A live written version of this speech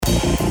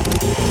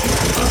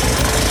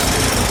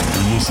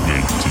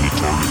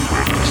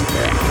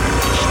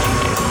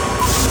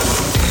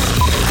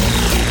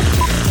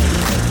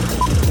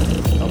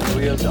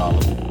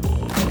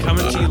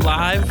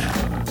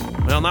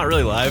Well, not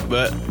really live,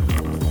 but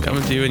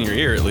coming to you in your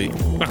ear at least.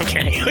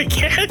 Okay, we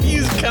can't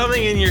use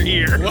coming in your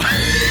ear.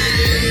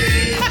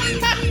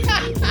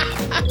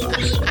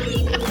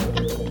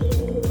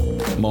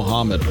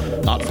 Mohammed,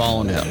 not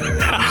following him.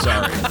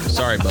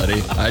 Sorry,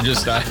 buddy. I'm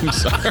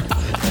sorry.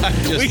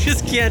 We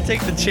just can't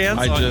take the chance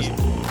on you.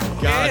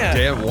 God Yeah.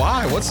 damn,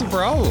 why? What's the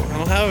problem? I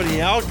don't have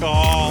any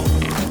alcohol.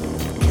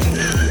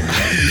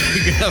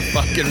 You gonna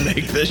fucking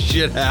make this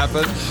shit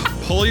happen?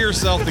 Pull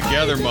yourself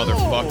together,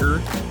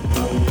 motherfucker.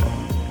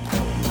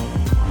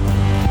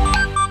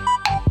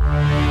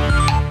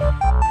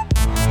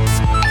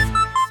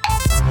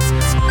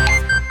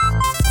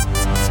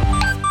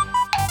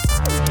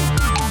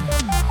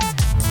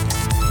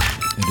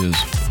 It is.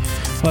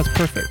 Well, that's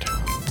perfect.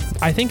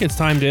 I think it's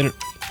time to. I'm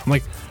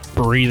like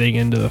breathing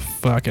into the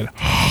fucking.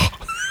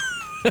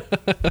 Are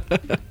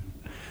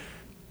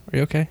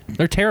you okay?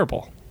 They're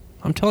terrible.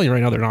 I'm telling you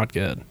right now, they're not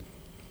good.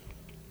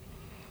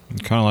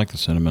 Kind of like the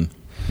cinnamon.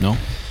 No?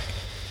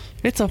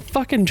 It's a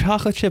fucking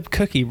chocolate chip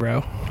cookie, bro.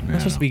 Yeah. There's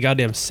supposed to be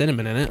goddamn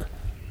cinnamon in it.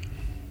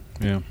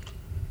 Yeah.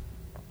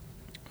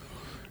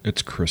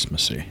 It's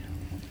Christmassy.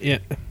 Yeah,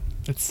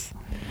 it's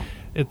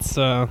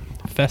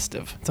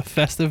festive. It's a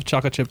festive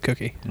chocolate chip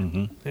cookie.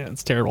 Mm-hmm. Yeah,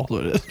 it's terrible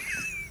what it is.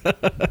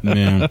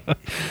 Yeah.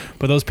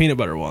 But those peanut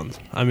butter ones,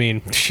 I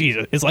mean,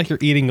 Jesus, it's like you're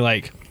eating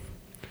like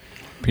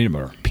Peanut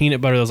butter.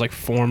 peanut butter that's like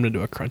formed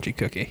into a crunchy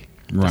cookie.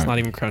 Right. It's not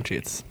even crunchy.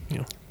 It's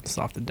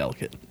soft and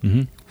delicate.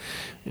 Mm-hmm.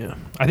 Yeah,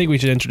 I think we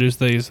should introduce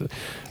these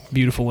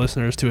beautiful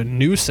listeners to a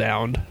new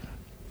sound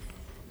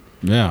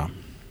Yeah.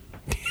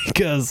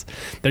 because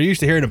they're used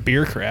to hearing a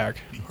beer crack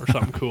or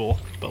something cool.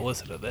 But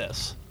listen to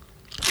this.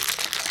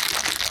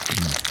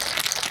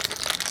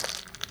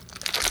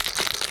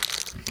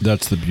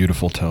 That's the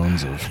beautiful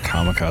tones of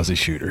kamikaze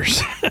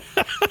shooters.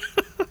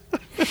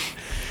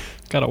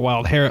 Got a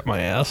wild hair at my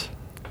ass.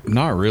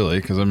 Not really,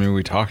 because I mean,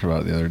 we talked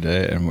about it the other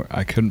day, and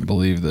I couldn't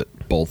believe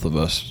that both of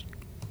us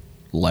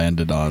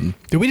landed on.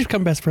 Did we just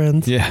become best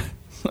friends? Yeah.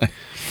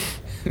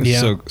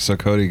 Yeah. So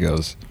Cody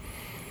goes,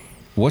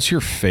 "What's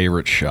your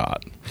favorite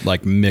shot?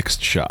 Like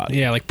mixed shot,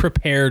 Yeah, like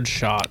prepared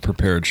shot.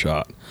 prepared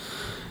shot?"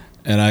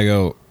 And I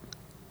go,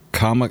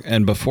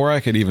 and before I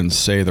could even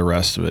say the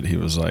rest of it, he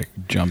was like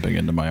jumping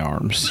into my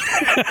arms.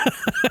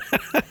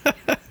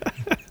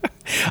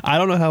 I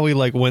don't know how we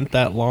like went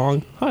that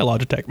long. Hi,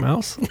 Logitech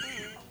mouse.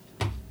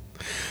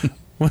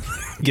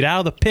 Get out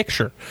of the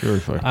picture. Very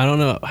funny. I don't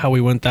know how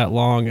we went that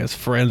long as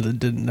friends and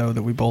didn't know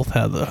that we both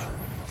had the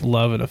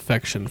love and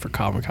affection for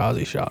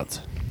kamikaze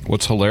shots.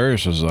 What's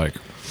hilarious is like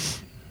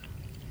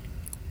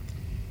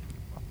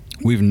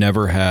we've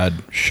never had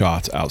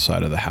shots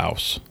outside of the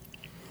house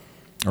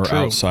or True.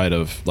 outside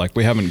of like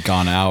we haven't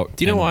gone out.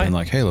 Do you know why? And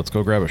like, hey, let's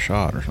go grab a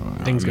shot or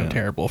something. Things go Yeah.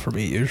 terrible for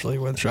me usually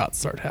when shots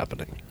start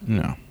happening.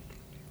 No,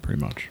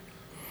 pretty much.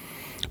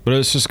 But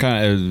it's just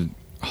kind of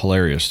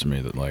hilarious to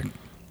me that like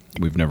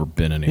we've never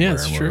been anywhere. Yeah,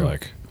 it's and true. We're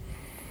like,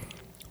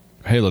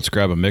 hey, let's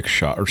grab a mixed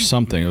shot or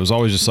something. It was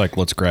always just like,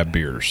 let's grab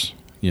beers.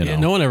 You know? Yeah,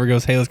 no one ever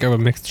goes, hey, let's grab a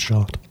mixed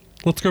shot.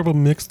 Let's grab a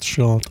mixed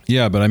shot.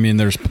 Yeah, but I mean,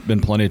 there's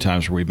been plenty of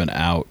times where we've been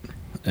out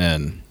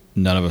and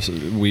none of us,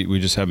 we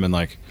just haven't been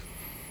like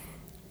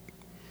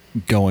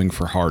going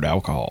for hard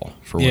alcohol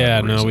for whatever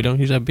Yeah, no, reason. we don't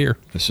usually have beer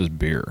This is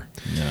beer,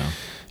 you know.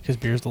 because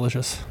beer is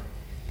delicious.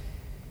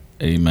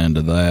 Amen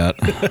to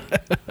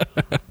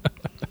that.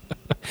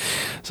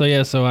 So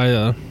yeah, so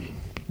I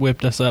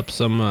whipped us up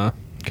some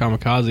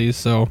kamikazes.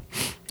 So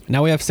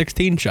now we have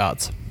 16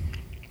 shots,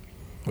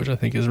 which I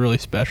think is really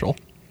special.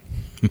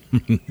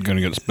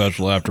 Gonna get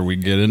special after we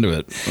get into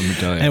it. Let me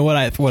tell you. And what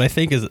I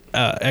think is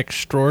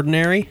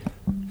extraordinary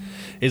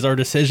is our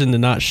decision to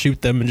not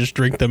shoot them and just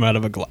drink them out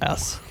of a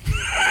glass.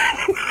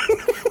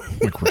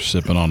 Like we're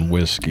sipping on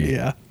whiskey.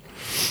 Yeah,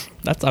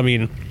 I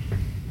mean,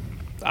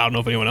 I don't know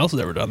if anyone else has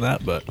ever done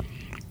that, but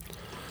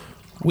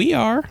we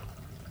are.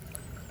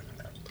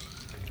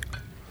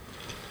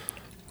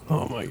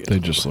 Oh my god! They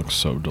just look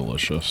so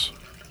delicious.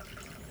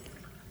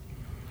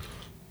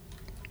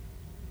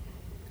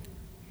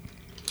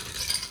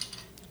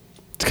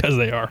 It's because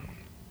they are.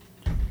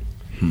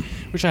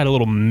 Wish I had a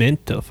little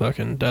mint to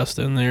fucking dust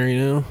in there, you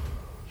know?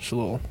 Just a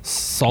little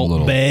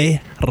Salt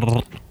Bay.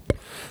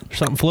 There's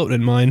something floating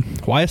in mine.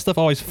 Why is stuff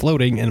always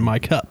floating in my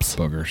cups?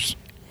 Boogers.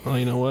 Oh,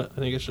 you know what? I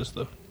think it's just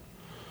the...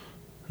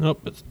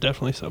 Nope, it's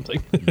definitely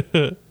something.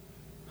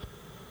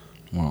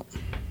 Well,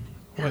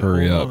 Wait,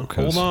 hurry hold up, on,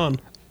 'cause hold on.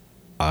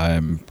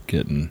 I'm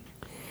getting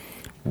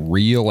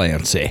real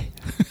antsy.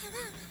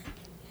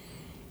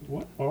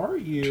 What are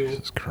you?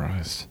 Jesus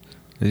Christ.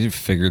 You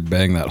figured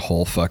bang that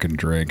whole fucking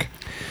drink.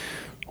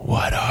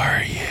 What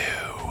are you?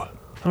 I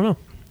don't know.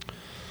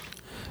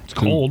 It's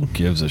Who cold.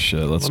 gives a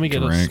shit? Let's Let me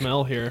get a drink.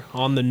 smell here.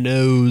 On the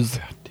nose.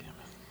 God damn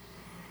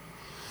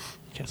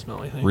it. Can't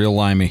smell anything. Real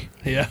limey.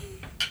 Yeah.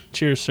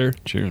 Cheers, sir.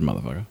 Cheers,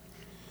 motherfucker.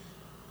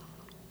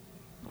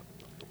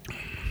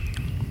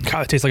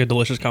 God, it tastes like a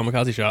delicious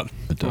kamikaze shot.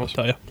 It I'll does.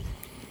 tell you.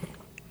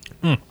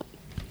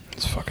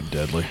 It's fucking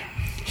deadly.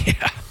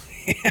 Yeah.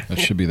 That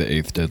should be the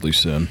 8th deadly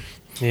sin.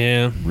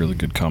 Yeah. Really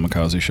good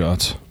kamikaze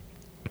shots.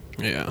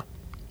 Yeah.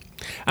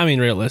 I mean,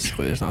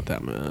 realistically, there's not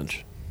that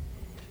much.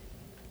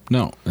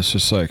 No, it's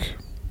just like,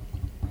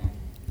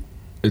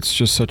 it's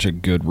just such a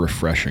good,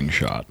 refreshing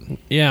shot.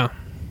 Yeah.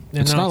 And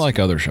It's not like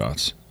other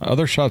shots.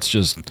 Other shots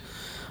just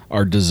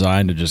are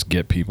designed to just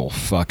get people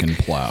fucking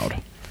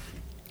plowed.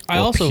 I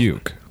or also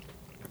puke.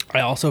 I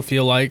also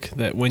feel like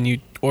that when you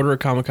order a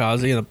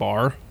kamikaze in a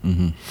bar,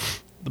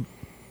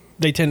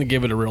 they tend to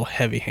give it a real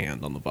heavy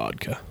hand on the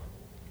vodka.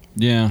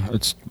 Yeah,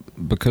 it's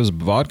because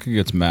vodka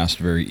gets masked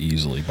very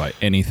easily by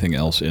anything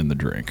else in the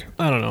drink.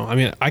 I don't know. I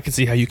mean, I can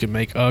see how you can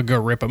make a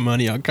Garippa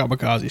money on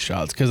kamikaze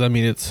shots because, I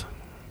mean, it's...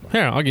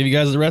 Here, I'll give you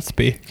guys the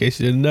recipe in case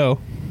you didn't know.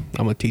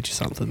 I'm going to teach you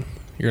something.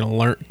 You're going to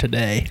learn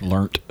today.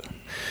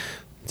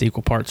 It's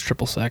equal parts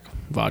triple sec,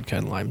 vodka,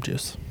 and lime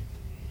juice.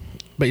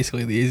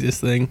 Basically the easiest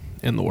thing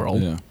in the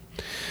world. Yeah.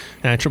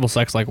 And triple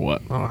sec's like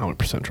what? I don't know how much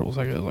percent triple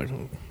sec is.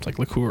 It's like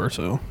liqueur,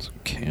 so... It's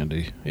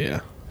candy.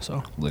 Yeah,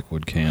 so...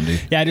 Liquid candy.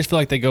 Yeah, I just feel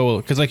like they go...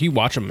 Because, like, you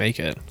watch them make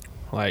it,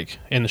 like,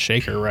 in the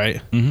shaker,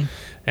 right? Mm-hmm.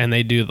 And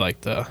they do,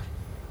 like, the...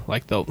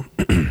 Like, they'll...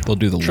 They'll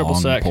do the triple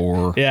long sec.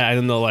 pour. Yeah, and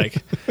then they'll, like,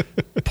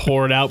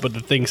 pour it out, but the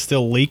thing's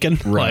still leaking.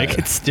 Right. Like,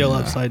 it's still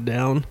upside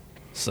down.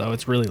 So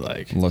it's really,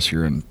 like... Unless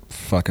you're in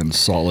fucking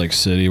Salt Lake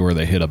City where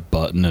they hit a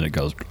button and it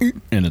goes...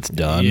 And it's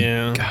done.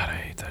 Yeah. God, I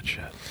hate that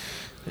shit.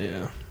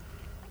 Yeah.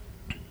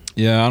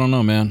 Yeah, I don't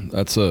know, man.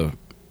 That's a...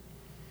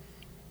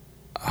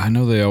 I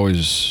know they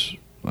always...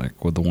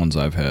 Like, with the ones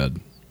I've had,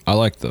 I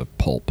like the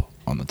pulp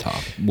on the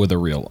top. With a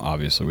real,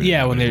 obviously. We didn't Yeah,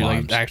 have when any they, like,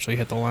 limes. actually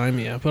hit the lime,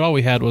 yeah. But all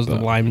we had was the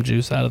But- lime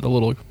juice out of the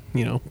little,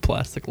 you know,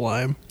 plastic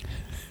lime.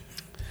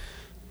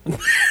 And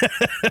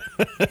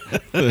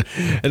I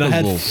Those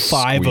had little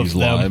 5 of squeeze them.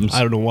 limes.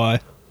 I don't know why.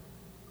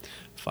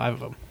 5 of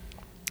them.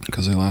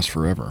 Because they last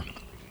forever.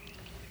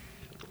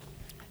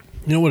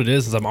 You know what it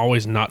is I'm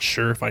always not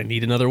sure if I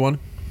need another one.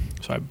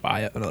 So I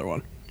buy another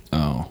one.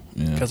 Oh,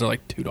 yeah. Because they're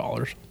like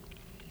 $2.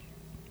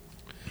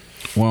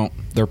 Well,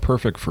 they're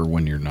perfect for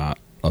when you're not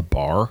a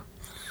bar.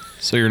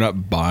 So you're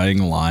not buying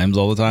limes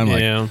all the time.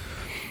 Like, yeah.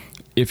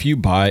 if you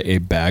buy a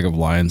bag of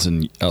limes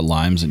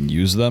and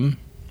use them,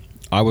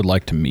 I would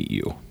like to meet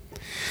you.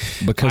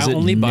 Because I it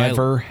only buy-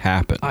 never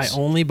happens. I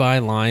only buy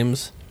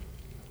limes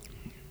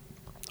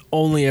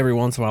only every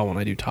once in a while when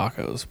I do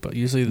tacos. But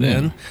usually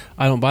then,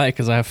 I don't buy it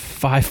because I have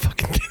 5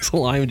 fucking things of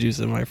lime juice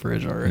in my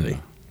fridge already.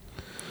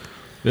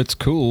 It's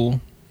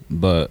cool,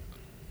 but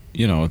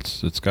you know,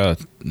 it's got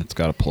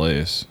a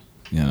place,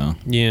 you know.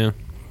 Yeah.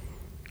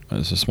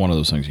 It's just one of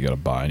those things you got to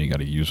buy and you got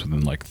to use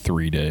within like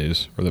 3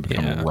 days or they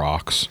become Yeah.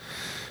 rocks.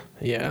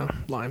 Yeah.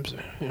 Limes.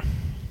 Yeah.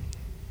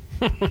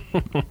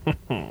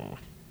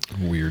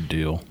 Weird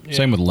deal. Yeah.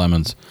 Same with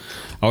lemons.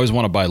 I always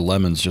want to buy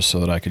lemons just so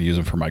that I could use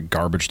them for my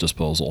garbage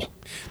disposal.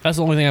 That's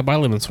the only thing I buy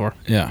lemons for.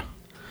 Yeah.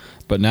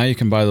 But now you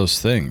can buy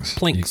those things.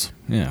 Plinks.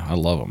 Yeah, I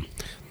love them.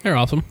 They're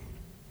awesome.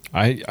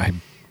 I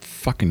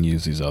fucking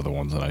use these other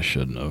ones that I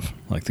shouldn't have.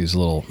 Like these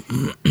little,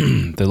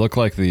 they look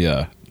like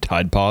the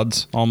Tide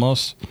Pods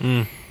almost.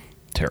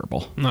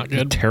 Terrible. Not It's a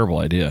good. terrible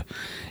idea.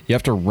 You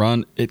have to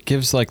run, it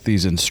gives like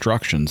these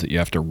instructions that you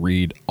have to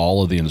read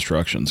all of the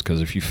instructions because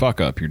if you fuck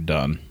up, you're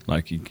done.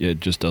 Like it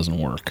just doesn't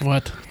work.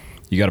 What?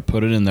 You got to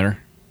put it in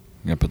there.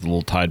 You got to put the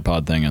little Tide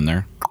Pod thing in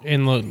there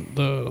In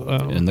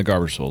in the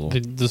garbage disposal.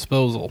 the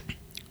disposal.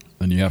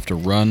 Then you have to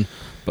run,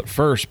 but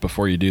first,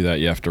 before you do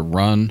that, you have to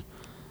run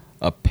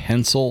a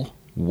pencil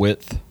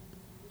width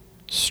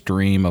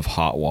stream of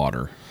hot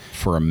water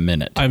for a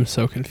minute. I'm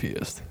so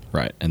confused.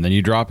 Right. And then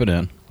you drop it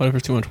in. What if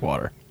there's too much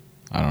water?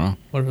 I don't know.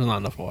 What if there's not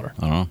enough water?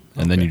 I don't know.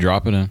 And then Okay. you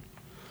drop it in.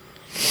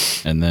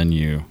 And then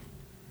you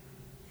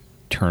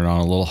turn it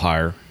on a little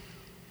higher.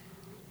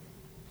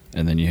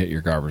 And then you hit your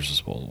garbage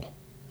disposal.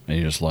 And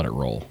you just let it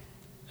roll.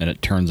 And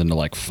it turns into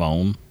like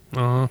foam.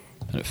 Uh-huh.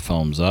 And it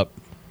foams up.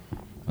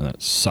 And then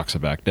it sucks it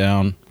back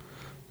down.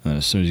 And then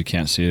as soon as you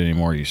can't see it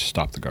anymore, you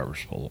stop the garbage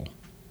disposal.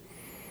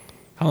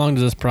 How long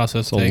does this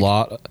process It's take? a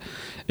lot.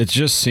 It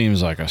just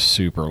seems like a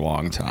super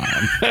long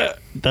time.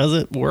 Does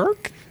it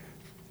work?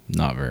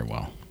 Not very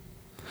well.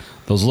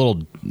 Those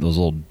little,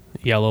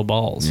 Yellow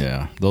balls.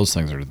 yeah, those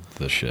things are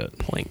the shit.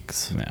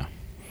 Planks. Yeah.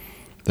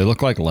 They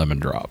look like lemon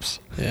drops.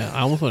 Yeah,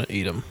 I almost want to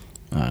eat them.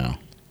 I know.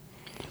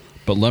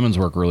 But lemons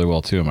work really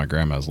well too. My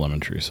grandma has lemon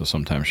trees, so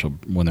sometimes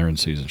when they're in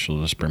season,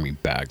 she'll just bring me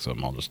bags of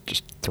them. I'll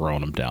just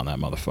throwing them down that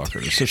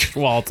motherfucker. Just,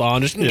 While it's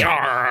on, just...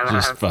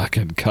 just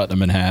fucking cutting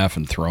them in half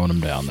and throwing them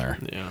down there.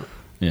 Yeah.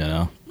 You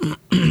know?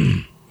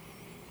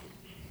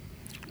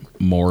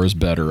 More is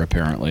better,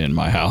 apparently, in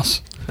my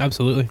house.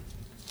 Absolutely.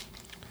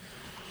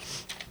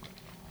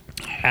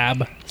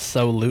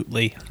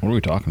 Absolutely. What are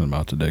we talking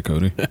about today,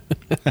 Cody?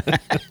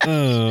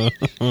 I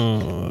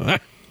don't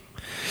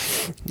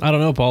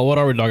know, Paul. What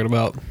are we talking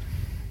about?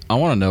 I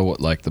want to know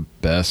what, like, the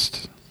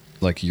best,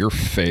 like, your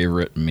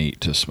favorite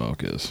meat to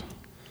smoke is.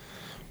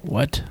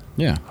 What?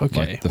 Yeah.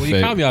 Okay. Like the Well,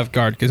 you caught me off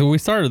guard because when we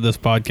started this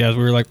podcast,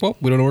 we were like, well,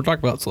 we don't know what we're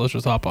talking about, so let's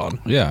just hop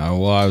on. Yeah,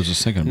 well, I was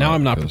just thinking about Now it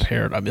I'm not because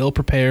prepared. I'm ill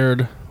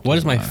prepared. What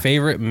is my Doesn't matter.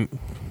 favorite...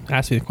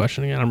 Ask me the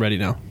question again. I'm ready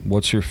now.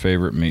 What's your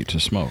favorite meat to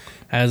smoke?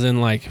 As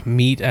in, like,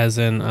 meat, as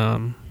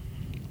in...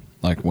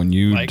 Like, when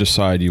you Like-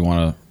 decide you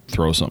want to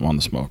throw something on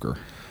the smoker.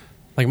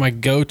 Like my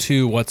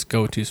go-to, what's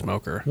go-to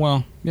smoker?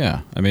 Well,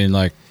 yeah. I mean,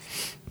 like,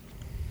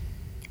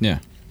 yeah.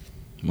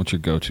 What's your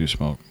go-to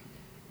smoke?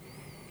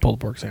 Pulled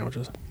pork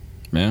sandwiches.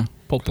 Yeah?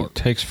 Pulled pork. It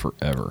takes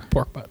forever.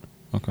 Pork butt.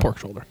 Okay. Pork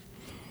shoulder.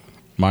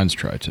 Mine's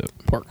tri-tip.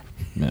 Pork.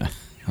 Yeah.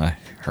 I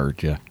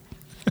heard you.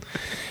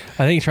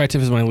 I think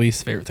tri-tip is my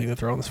least favorite thing to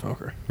throw on the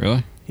smoker.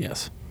 Really?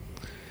 Yes.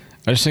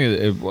 I just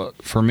think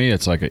for me,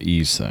 it's like an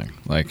ease thing.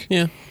 Like,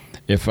 Yeah.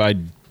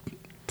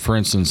 For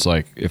instance,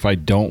 like if I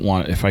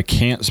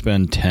can't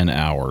spend 10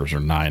 hours or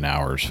 9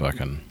 hours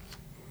fucking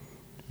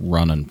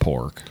running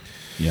pork,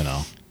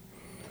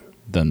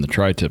 then the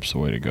tri-tip's the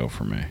way to go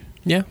for me.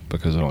 Yeah.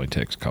 Because it only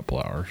takes a couple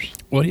hours.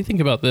 What do you think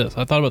about this?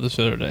 I thought about this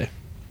the other day.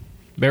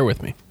 Bear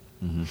with me.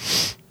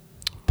 Mm-hmm.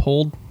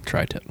 Pulled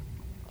tri-tip.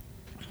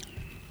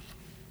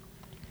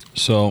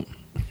 So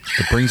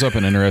it brings up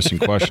an interesting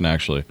question,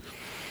 actually,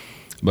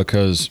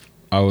 because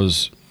I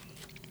was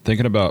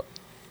thinking about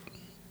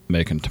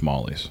making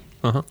tamales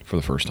for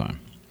the first time.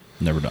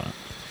 Never done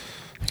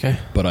it. Okay.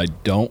 But I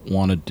don't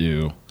want to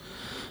do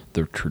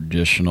the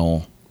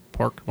traditional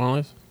Pork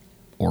tamales?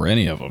 or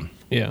any of them.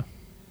 Yeah.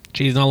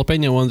 Cheese and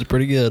jalapeno ones are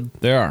pretty good.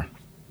 They are.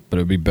 But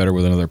it would be better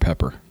with another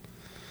pepper.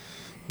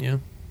 Yeah.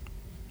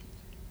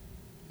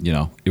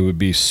 It would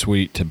be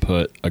sweet to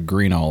put a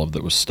green olive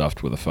that was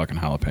stuffed with a fucking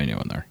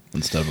jalapeno in there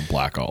instead of a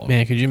black olive.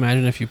 Man, could you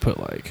imagine if you put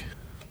like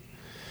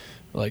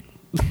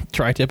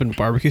tri-tip and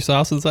barbecue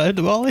sauce inside a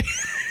tamale?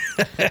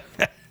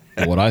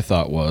 What I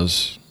thought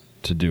was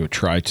to do a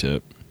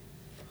tri-tip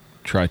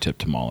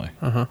tamale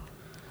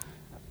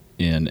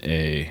in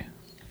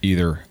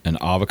either an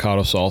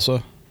avocado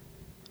salsa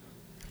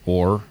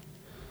or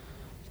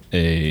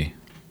the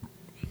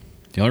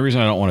only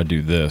reason I don't want to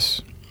do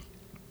this,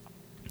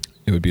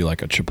 it would be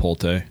like a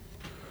chipotle.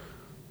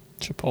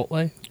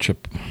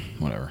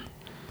 Whatever.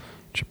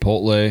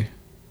 Chipotle,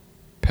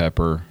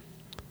 pepper,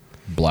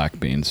 black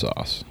bean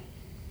sauce.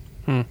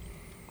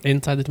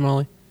 Inside the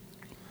tamale?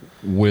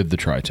 With the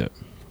tri-tip.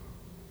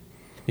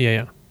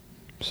 Yeah.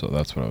 So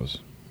that's what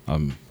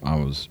I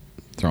was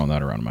throwing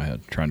that around in my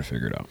head, trying to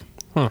figure it out.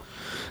 Huh.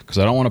 Because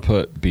I don't want to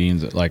put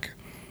beans, like,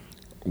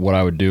 what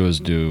I would do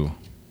is I'd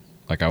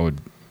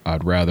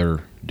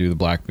rather do the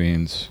black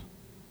beans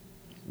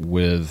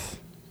with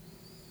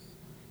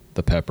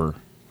the pepper.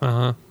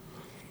 And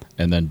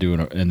then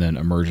and then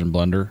immersion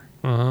blender.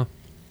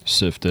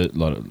 Sift it,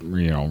 let it,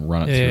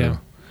 run it through. Yeah.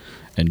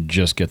 And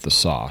just get the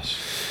sauce,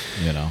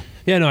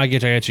 Yeah, no, I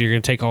get you. You're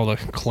going to take all the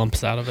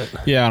clumps out of it.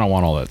 Yeah, I don't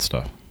want all that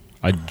stuff.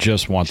 I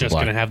just want the black. Just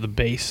going to have the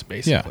base,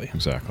 basically. Yeah,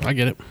 exactly. I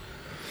get it.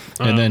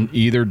 And then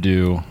either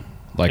do,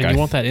 like, and you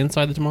want that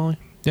inside the tamale?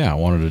 Yeah, I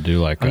wanted to do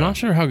like. I'm not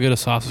sure how good a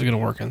sauce is going to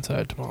work inside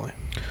a tamale.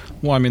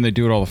 Well, I mean, they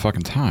do it all the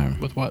fucking time.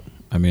 With what?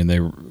 I mean,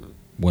 if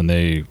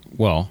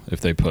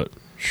they put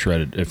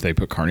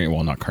carne,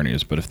 well, not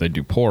carnitas, but if they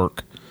do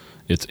pork,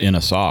 it's in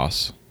a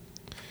sauce.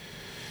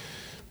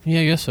 Yeah,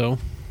 I guess so.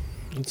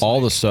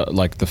 The stuff,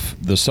 like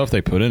the stuff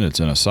they put in, it's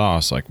in a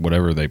sauce. Like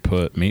whatever they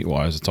put meat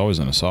wise, it's always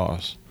in a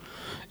sauce.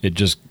 It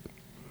just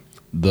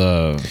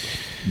the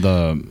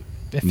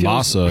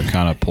masa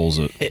kind of pulls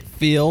it. It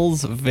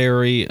feels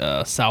very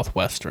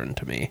southwestern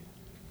to me,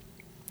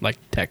 like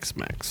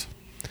Tex-Mex,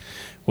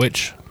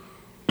 which,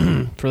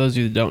 for those of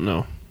you that don't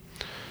know,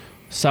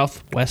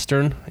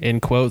 southwestern,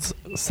 in quotes,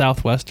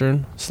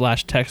 southwestern /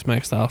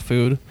 Tex-Mex style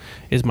food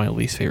is my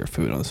least favorite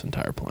food on this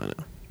entire planet.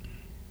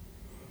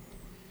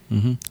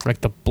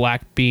 Like the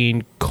black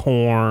bean,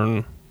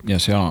 corn. Yeah,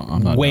 see,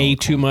 I'm not way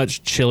too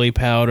much chili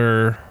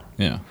powder.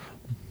 Yeah.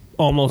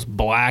 Almost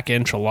black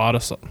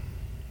enchilada.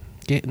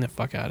 Getting the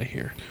fuck out of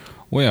here.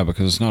 Well, yeah,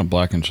 because it's not a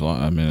black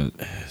enchilada. I mean,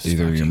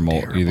 either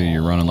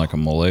you're running like a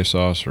mole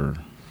sauce or,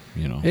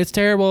 It's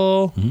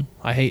terrible.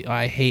 I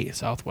hate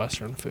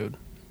southwestern food.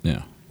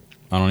 Yeah,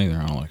 I don't either.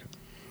 I don't like it.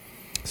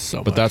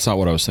 But that's not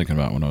what I was thinking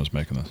about when I was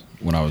making this.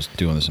 When I was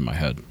doing this in my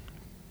head.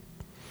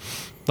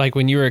 Like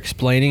when you were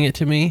explaining it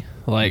to me,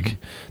 like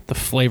the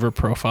flavor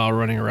profile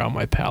running around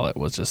my palate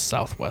was just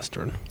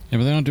southwestern. Yeah,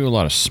 but they don't do a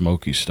lot of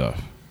smoky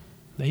stuff.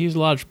 They use a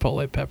lot of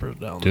chipotle peppers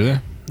down there.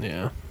 Do they?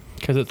 Yeah,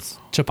 because it's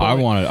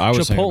chipotle. I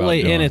was thinking about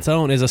chipotle in its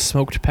own is a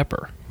smoked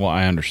pepper. Well,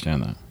 I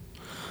understand that.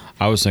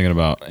 I was thinking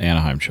about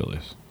Anaheim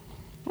chilies.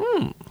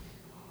 Yeah,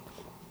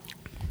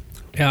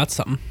 that's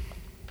something.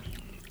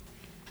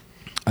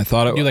 I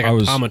thought it do like a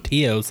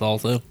tomatillo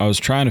salsa. I was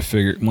trying to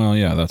figure. Well,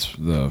 yeah, that's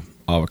the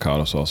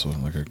avocado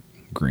salsa, like a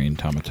green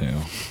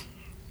tomatillo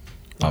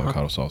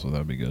avocado salsa.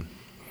 That'd be good.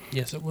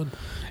 Yes, it would.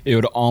 It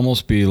would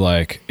almost be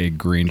like a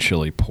green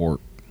chili pork.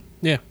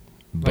 Yeah,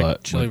 but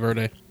like chili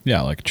verde.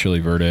 Yeah, like chili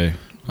verde,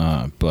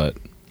 but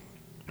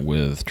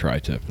with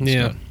tri-tip instead.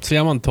 Yeah. See,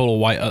 I'm on total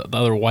white, the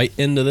other white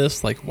end of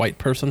this, like white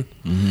person,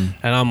 and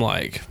I'm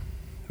like,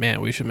 man,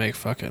 we should make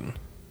fucking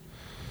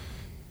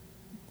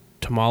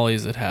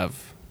tamales that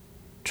have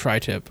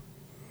tri-tip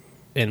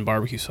and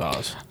barbecue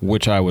sauce,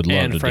 which I would love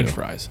to do. And French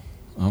fries.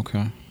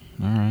 Okay.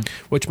 All right.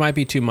 Which might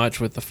be too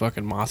much with the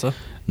fucking masa.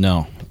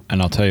 No,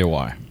 and I'll tell you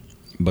why.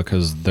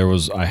 Because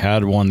I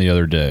had one the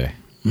other day.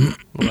 You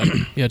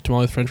had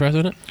tamale with French fries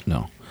in it?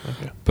 No.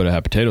 Okay. but it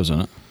had potatoes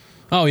in it.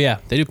 Oh yeah,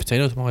 they do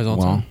potato tamales all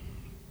the Well, time.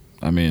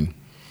 I mean,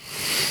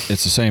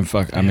 it's the same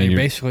fuck. I Yeah, mean, you're you're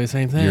basically the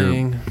same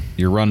thing.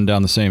 you're running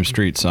down the same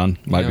street, son.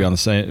 Might be Yeah. on the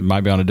same. It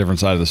might be on a different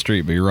side of the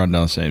street, but you're running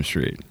down the same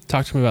street.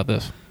 Talk to me about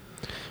this.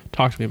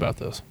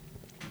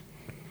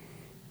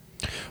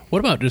 What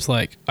about just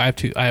like I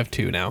have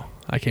two now.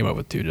 I came up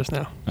with two just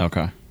now.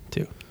 Okay.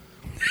 Two.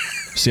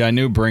 See, I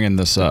knew bringing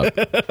this up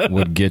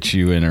would get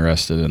you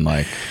interested in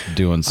like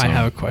doing I some.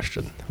 have a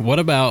question. What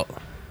about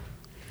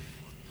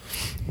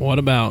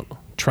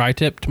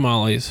tri-tip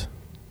tamales,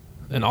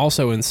 and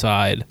also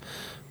inside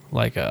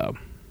like a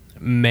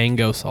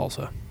mango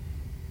salsa?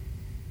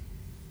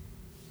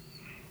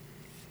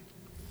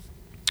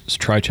 Is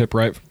tri-tip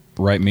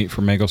right meat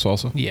for mango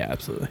salsa? Yeah,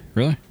 absolutely.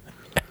 Really?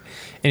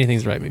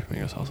 Anything's right meat for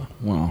mango salsa.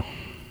 Well,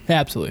 Yeah,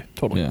 absolutely,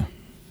 totally. yeah.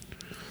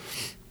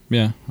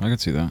 Yeah, I could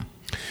see that.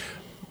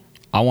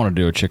 I want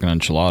to do a chicken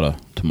enchilada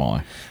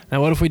tamale.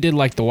 Now, what if we did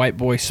like the white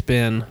boy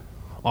spin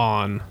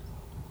on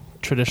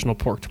traditional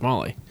pork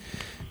tamale,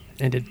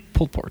 and did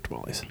pulled pork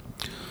tamales?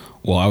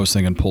 Well, I was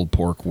thinking pulled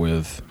pork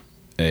with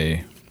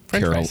a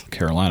French fries.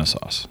 Carolina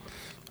sauce.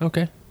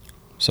 Okay,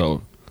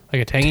 So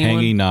like a tangy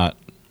tangy, one?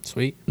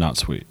 Sweet. not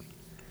sweet.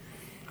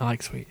 I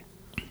like sweet.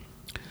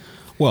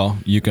 Well,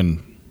 you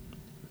can.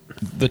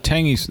 The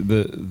tangy,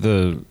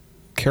 the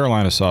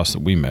Carolina sauce that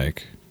we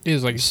make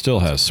Is like still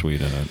has sweet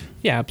in it.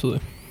 yeah,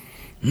 absolutely.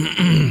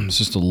 It's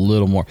just a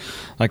little more.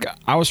 Like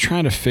I was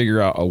trying to figure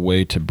out a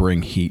way to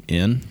bring heat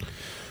in,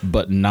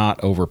 but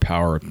not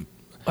overpower.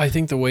 I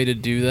think the way to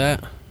do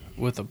that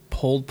with a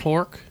pulled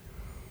pork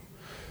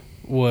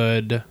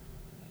would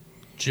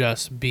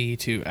just be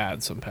to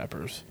add some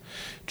peppers.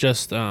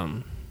 Just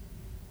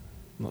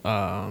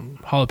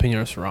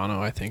jalapeno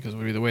serrano, I think,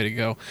 would be the way to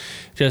go.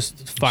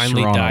 Just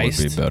finely Serrano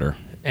diced. would be better.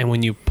 And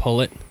when you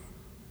pull it,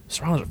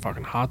 serranos are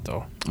fucking hot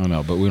though. I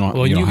know, but we don't.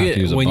 When you don't you have to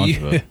get use a when bunch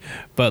you, of it.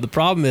 but the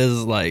problem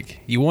is like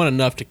you want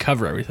enough to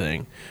cover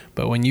everything.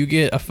 But when you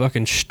get a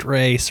fucking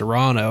stray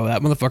serrano,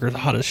 that motherfucker's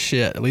hot as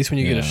shit. At least when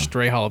you get a Yeah.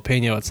 stray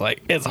jalapeno, it's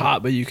like it's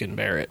hot, but you can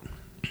bear it.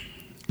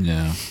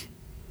 Yeah,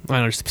 I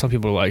know just some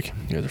people are like,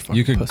 you guys are fucking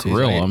You could pussies.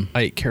 grill I ate- 'em.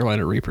 I ate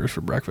Carolina Reapers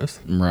for breakfast.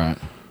 right.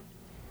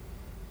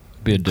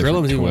 Be a Grill different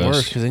them's even worse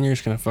twist. because then you're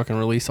just gonna fucking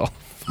release all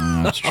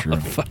That's true.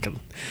 the fucking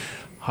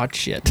hot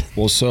shit.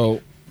 Well,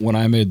 so when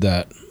I made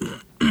that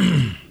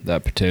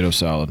that potato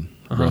salad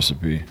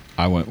recipe,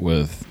 I went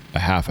with a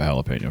half a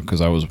jalapeno because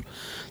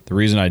the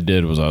reason I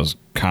did was I was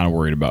kind of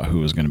worried about who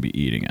was going to be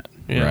eating it,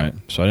 Yeah. right?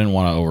 So I didn't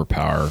want to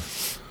overpower.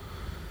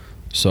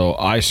 So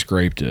I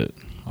scraped it.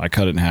 I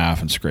cut it in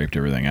half and scraped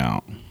everything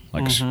out,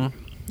 like,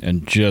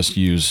 and just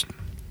used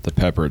the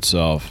pepper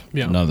itself,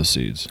 Yeah. none of the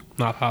seeds.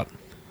 Not hot.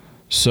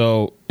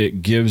 So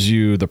it gives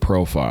you the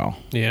profile.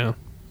 Yeah.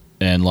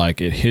 And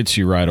like it hits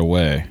you right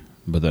away,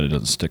 but then it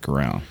doesn't stick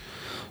around.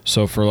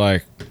 So for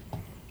like,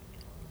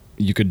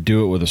 you could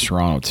do it with a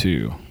serrano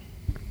too.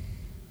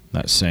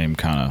 That same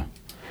kind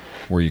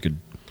of where you could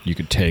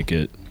take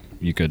it,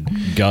 you could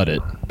gut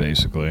it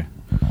basically.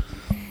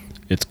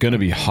 It's going to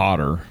be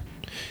hotter.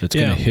 It's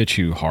going Yeah. to hit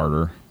you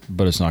harder,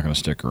 but it's not going to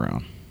stick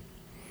around.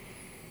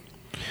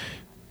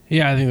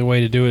 Yeah, I think the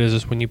way to do it is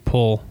just when you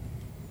pull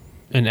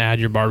and add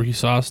your barbecue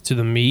sauce to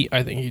the meat,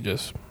 I think you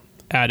just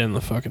add in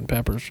the fucking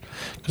peppers.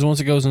 Because once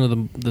it goes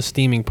into the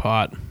steaming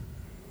pot,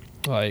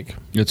 like...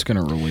 It's going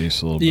to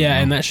release a little bit. Yeah,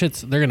 and more. that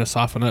shit's... They're going to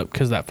soften up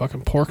because that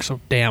fucking pork's so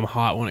damn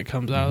hot when it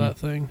comes out of that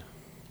thing.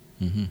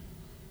 Mhm.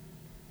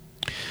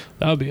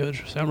 That would be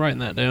interesting. I'm writing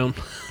that down.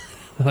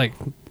 Like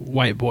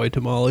white boy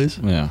tamales.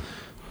 Yeah.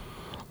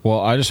 Well,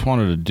 I just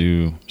wanted to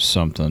do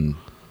something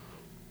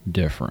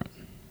different.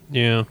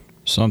 Yeah.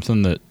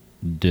 Something that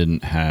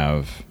didn't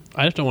have...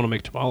 I just don't want to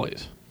make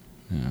tamales.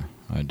 Yeah,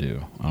 I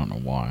do. I don't know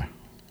why.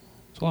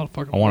 It's a lot of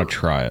fucking I want work. to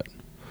try it.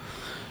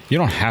 You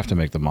don't have to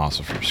make the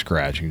masa from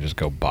scratch. You can just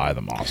go buy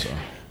the masa.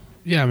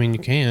 Yeah, I mean, you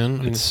can. I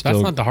mean, It's that's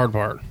still- not the hard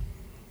part.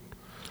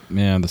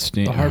 Yeah, the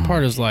steam. The hard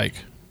part is like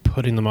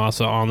putting the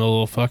masa on the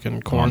little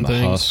fucking corn on the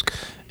things husk.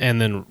 and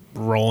then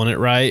rolling it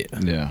right.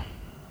 Yeah.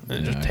 And it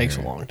Yeah, just I takes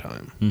a hear you. long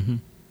time. Mm-hmm.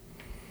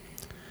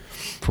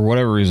 For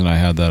whatever reason, I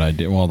had that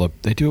idea. Well,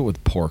 they do it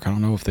with pork. I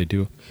don't know if they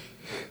do.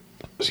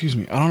 Excuse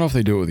me. I don't know if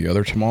they do it with the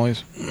other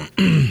tamales,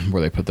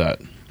 where they put that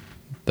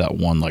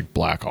one like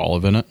black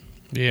olive in it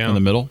Yeah. in the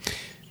middle.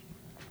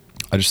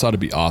 I just thought it'd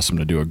be awesome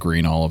to do a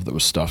green olive that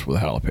was stuffed with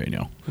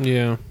jalapeno.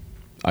 Yeah.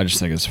 I just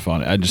think it's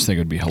fun. I just think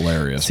it'd be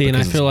hilarious. See, and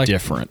I because feel it's like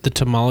different. the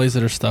tamales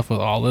that are stuffed with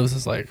olives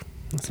is like,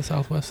 that's the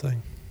Southwest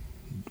thing.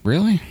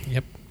 Really?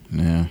 Yep.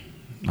 Yeah.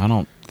 I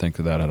don't think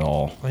of that at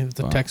all. I think it's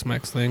a But,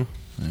 Tex-Mex thing.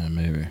 Yeah,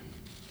 maybe.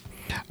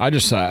 I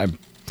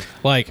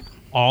Like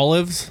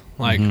olives,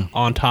 like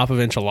on top of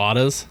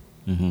enchiladas.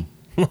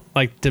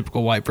 Like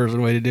typical white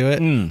person way to do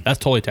it. That's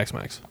totally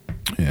Tex-Mex.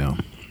 yeah,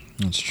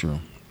 that's true.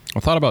 I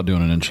thought about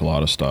doing an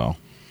enchilada style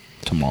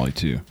tamale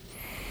too.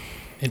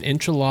 An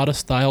enchilada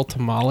style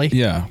tamale.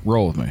 Yeah,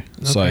 roll with me.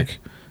 It's Okay. like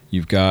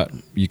you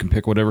can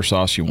pick whatever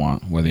sauce you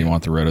want, whether you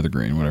want the red or the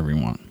green, whatever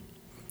you want.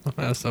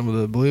 Some of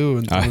the blue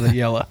and some of the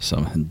yellow.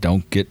 So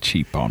don't get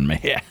cheap on me.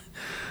 Yeah.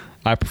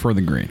 I prefer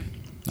the green.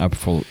 I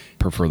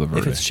prefer the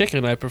verde. If it's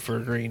chicken, I prefer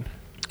green.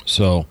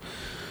 So,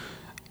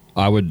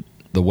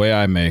 the way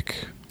I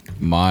make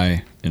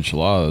my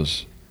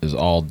enchiladas is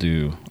I'll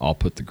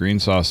put the green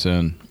sauce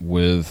in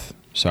with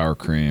sour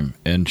cream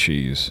and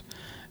cheese,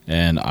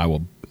 and I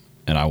will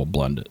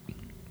blend it.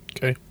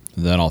 Okay.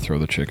 Then I'll throw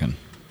the chicken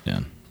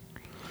in.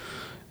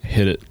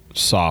 Hit it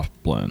soft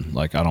blend.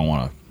 Like I don't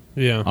want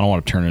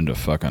to turn it into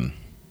fucking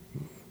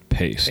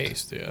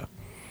paste. Yeah.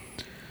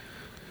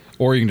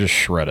 Or you can just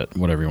shred it,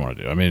 whatever you want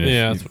to do. I mean,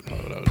 that's what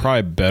I would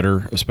probably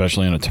better,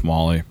 especially in a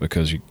tamale,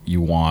 because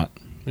you want.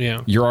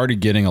 Yeah. You're already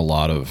getting a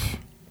lot of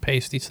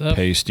pasty stuff.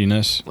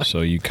 Pastiness,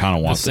 so you kind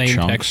of want the same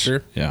chunks.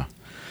 texture. Yeah.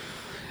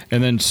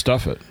 And then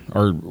stuff it,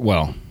 or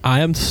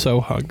I am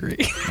so hungry.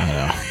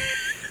 I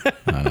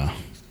know.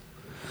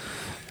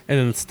 And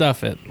then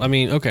stuff it. I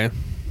mean, okay.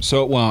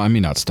 So, I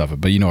mean, not stuff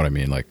it, but you know what I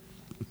mean. Like,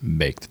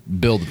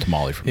 build the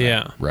tamale from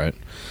that, right?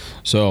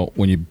 So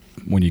when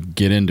you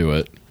get into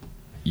it,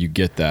 you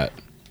get that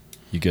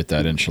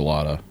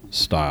enchilada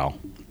style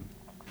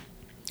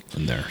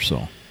in there.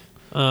 So,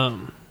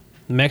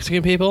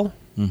 Mexican people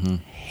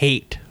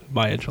hate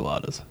my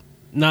enchiladas.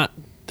 Not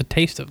the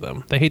taste of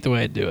them. They hate the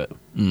way I do it.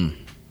 And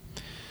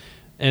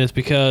it's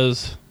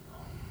because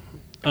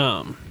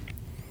I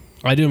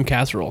do them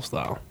casserole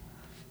style.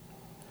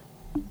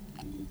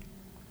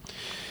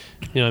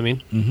 You know what I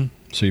mean? Mm-hmm.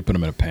 So you put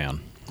them in a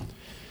pan.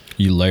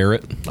 You layer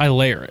it? I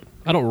layer it.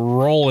 I don't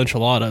roll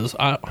enchiladas.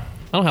 I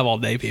don't have all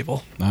day,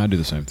 people. I do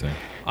the same thing.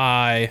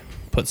 I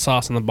put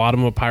sauce on the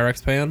bottom of a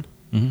Pyrex pan.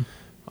 Mm-hmm.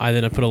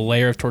 I put a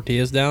layer of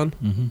tortillas down.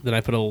 Mm-hmm. Then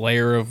I put a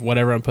layer of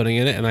whatever I'm putting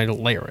in it, and I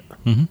layer it.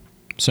 Mm-hmm.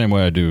 Same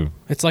way I do.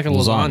 It's like a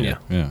lasagna.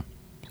 Yeah,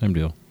 same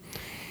deal.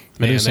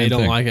 Man, they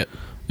don't like it.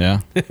 Yeah.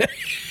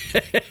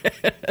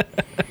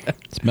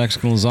 It's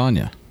Mexican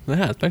lasagna.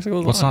 Yeah, it's Mexican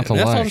lasagna. What's not to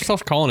That's like? what I'm still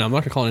calling it. I'm not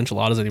going to call it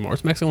enchiladas anymore.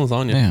 It's Mexican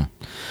lasagna. Yeah.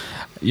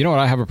 You know what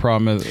I have a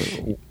problem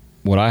with?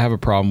 What I have a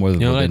problem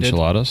with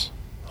enchiladas?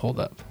 Hold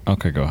up.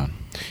 Okay, go ahead.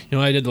 You know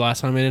what I did the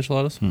last time I made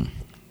enchiladas?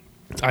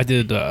 I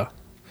did a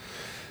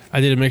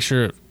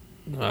mixture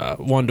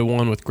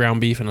 1-to-1 with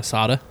ground beef and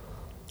asada.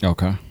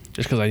 Okay.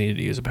 Just because I needed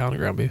to use a pound of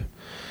ground beef.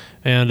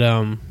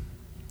 And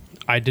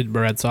I did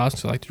red sauce,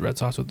 because I like to red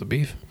sauce with the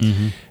beef.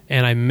 Mm-hmm.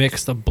 And I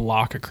mixed a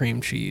block of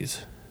cream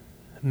cheese.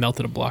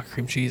 Melted a block of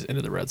cream cheese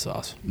into the red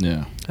sauce.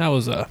 Yeah. That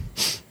was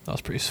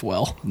pretty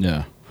swell.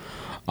 Yeah.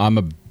 I'm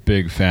a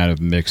big fan of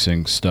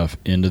mixing stuff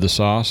into the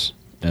sauce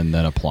and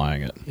then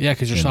applying it. Yeah,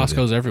 because your sauce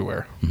goes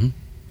everywhere. Mm-hmm.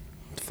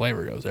 The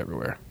flavor goes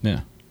everywhere.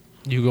 Yeah.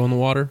 You go in the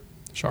water,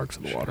 sharks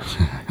in the water.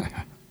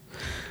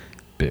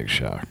 Big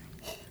shock.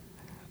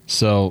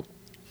 So,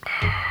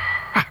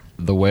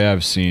 the way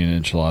I've seen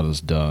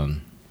enchiladas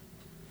done,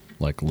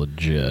 like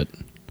legit,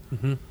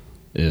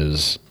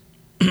 is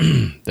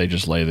they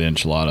just lay the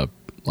enchilada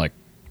like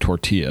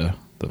tortilla,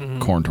 the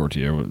corn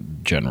tortilla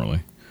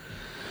generally.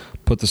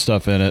 Put the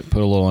stuff in it,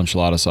 put a little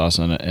enchilada sauce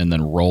in it, and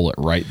then roll it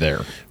right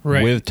there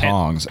with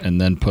tongs, and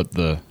then put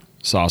the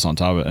sauce on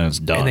top of it, and it's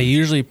done. And they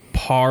usually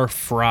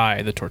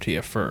fry the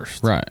tortilla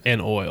first, right,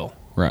 in oil,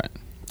 right,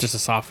 just to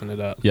soften it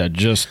up. Yeah,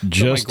 just my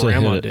to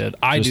grandma hit did. It,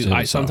 I just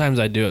do. Sometimes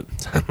I do it.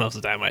 Most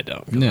of the time I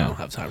don't. I don't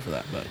have time for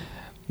that. But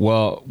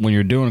well, when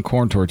you're doing a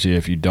corn tortilla,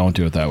 if you don't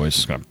do it that way, it's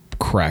just gonna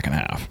crack in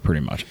half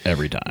pretty much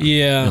every time.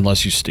 Yeah,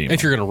 unless you steam.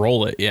 If you're gonna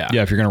roll it, yeah.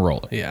 Yeah, if you're gonna roll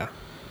it, yeah.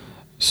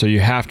 So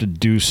you have to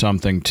do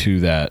something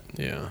to that.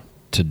 Yeah.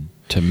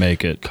 To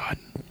make it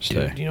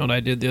stay. Dude, you know what I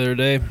did the other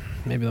day?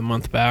 Maybe a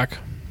month back.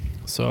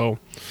 So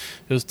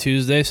it was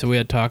Tuesday, so we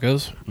had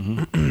tacos,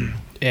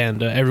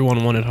 and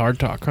everyone wanted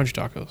crunchy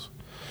tacos,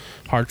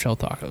 hard shell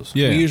tacos.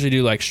 Yeah. We usually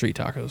do like street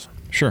tacos.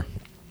 Sure.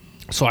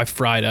 So I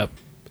fried up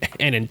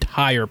an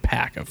entire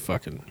pack of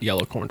fucking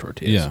yellow corn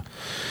tortillas.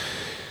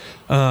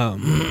 Yeah.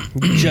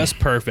 Just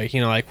perfect. You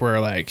know, like where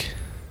like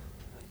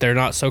they're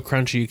not so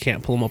crunchy you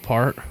can't pull them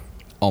apart.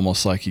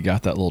 Almost like you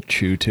got that little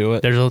chew to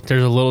it. There's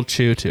a little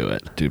chew to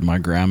it. Dude, my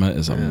grandma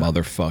is a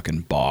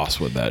motherfucking boss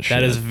with that shit.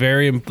 That is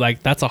very,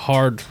 like, that's a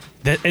hard,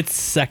 it's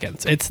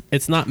seconds.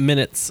 It's not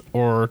minutes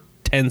or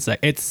 10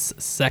 seconds. It's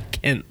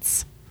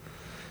seconds.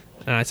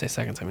 And I say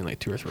seconds, I mean like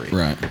 2 or 3.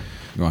 Right.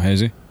 You want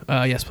hazy?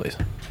 Yes, please.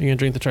 You gonna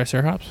drink the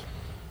Triceratops?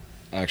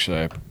 Actually,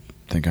 I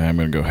think I am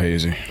gonna go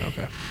hazy.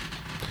 Okay.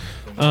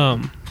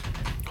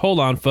 Hold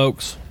on,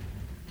 folks.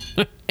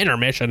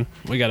 Intermission.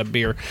 We got a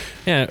beer.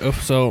 Yeah,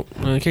 so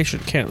in case you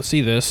can't see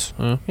this,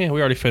 we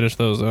already finished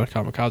those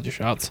kamikaze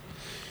shots.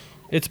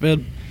 It's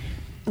been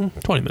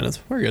 20 minutes.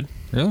 We're good.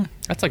 Really?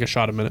 That's like a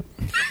shot a minute.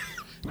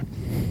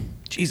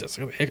 Jesus,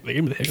 they gave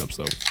me the hiccups,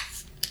 though.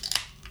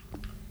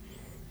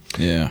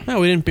 Yeah. No,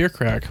 we didn't beer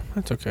crack.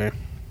 That's okay.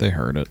 They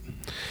heard it.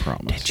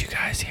 Promise. Did you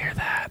guys hear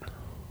that?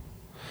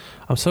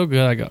 I'm so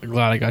glad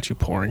I got you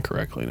pouring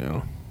correctly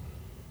now.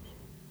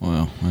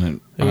 Well, I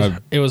didn't.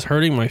 It was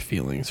hurting my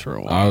feelings for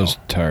a while. I was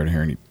tired of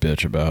hearing you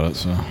bitch about it,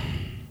 so.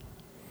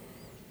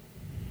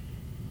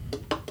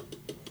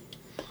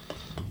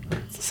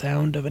 It's the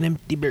sound of an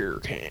empty beer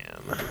can.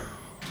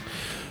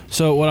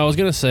 So what I was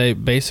going to say,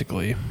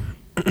 basically,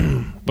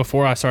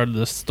 before I started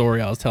this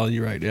story I was telling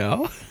you right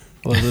now,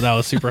 was that I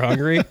was super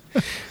hungry.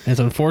 And it's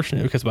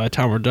unfortunate because by the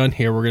time we're done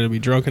here, we're going to be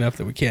drunk enough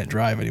that we can't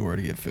drive anywhere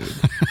to get food.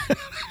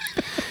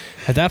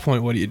 At that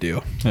point, what do you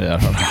do? Yeah,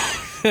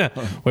 I don't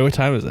know. Wait, what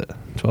time is it?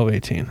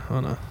 12:18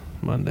 on a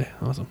Monday.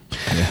 Awesome.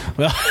 Yeah.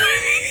 Well,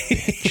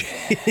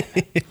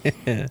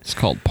 It's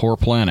called poor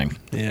planning.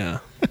 yeah.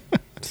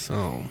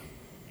 So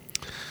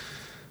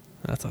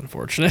that's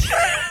unfortunate.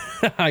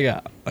 I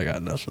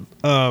got nothing.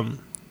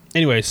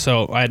 Anyway,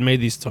 so I had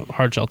made these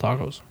hard shell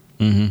tacos.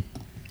 Mm-hmm.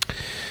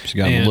 She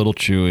got a little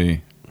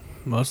chewy.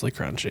 Mostly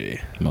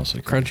crunchy.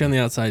 Mostly Crunchy on the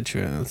outside,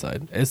 chewy on the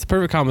inside. It's the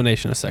perfect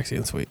combination of sexy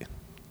and sweet.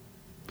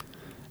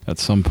 At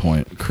some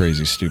point,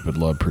 crazy, stupid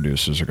love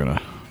producers are going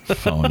to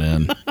phone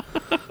in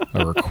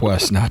a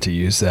request not to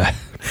use that.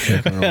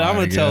 And I'm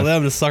going to tell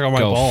them to suck on my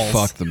Go balls.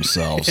 fuck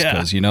themselves. Yeah.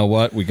 Because you know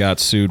what? We got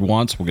sued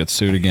once. We'll get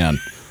sued again.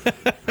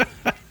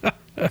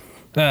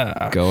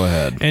 Go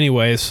ahead.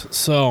 Anyways,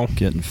 so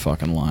Get in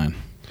fucking line.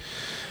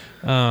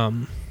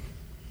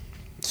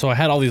 so I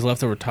had all these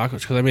leftover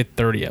tacos because I made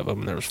 30 of them.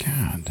 And there was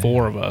God damn.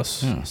 4 of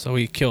us. Yeah. So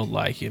we killed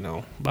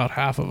about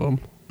half of them.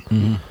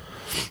 Mm-hmm.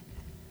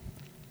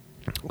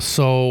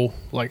 So,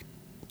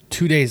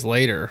 2 days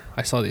later,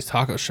 I saw these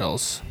taco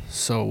shells.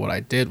 So what I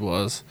did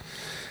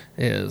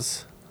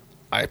is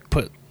I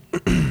put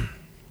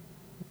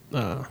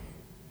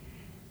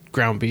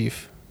ground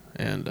beef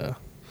and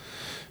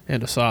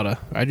asada.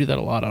 I do that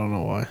a lot. I don't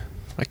know why.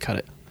 I cut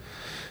it.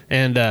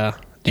 And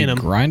Do you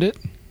grind it?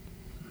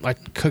 I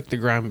cook the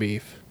ground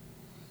beef.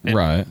 And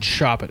Right.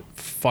 chop it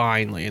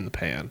finely in the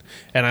pan.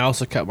 And I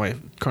also cut my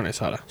carne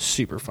asada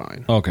super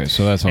fine. Okay,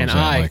 so that's what And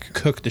I'm saying. I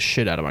cook the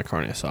shit out of my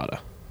carne asada.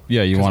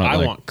 Yeah, you want it I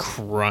like... want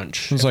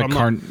crunch. It's If like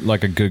I'm not-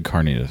 like a good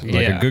carnitas. Like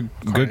Yeah, a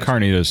good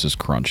carnitas is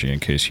crunchy. In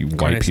case you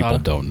Carne white people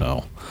asada? don't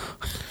know,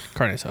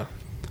 carne asada.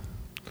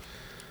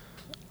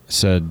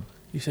 Said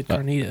You said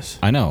carnitas.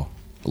 I know,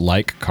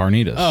 like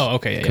carnitas. Oh,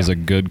 okay, yeah, Because yeah. a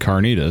good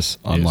carnitas,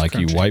 unlike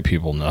you crunchy. white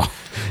people know,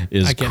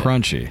 is I get it.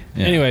 crunchy.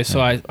 Yeah, Anyway, so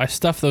yeah. I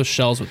stuffed those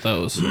shells with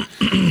those,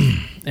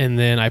 and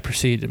then I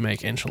proceeded to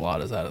make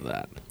enchiladas out of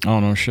that. Oh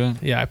no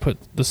shit. Yeah, I put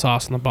the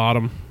sauce on the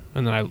bottom,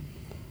 and then I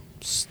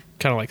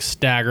kind of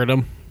staggered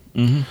them,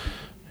 Mm-hmm.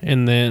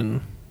 and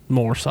then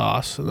more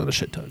sauce, and then a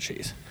shit ton of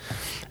cheese,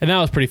 and that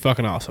was pretty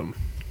fucking awesome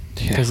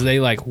because they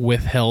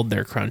withheld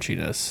their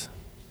crunchiness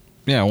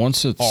Yeah,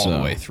 once it's all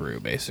the way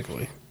through,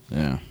 basically.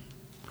 Yeah,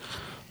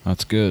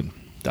 that's good.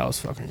 That was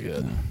fucking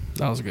good.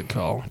 That was a good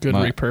call. Good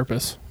My-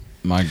 repurpose.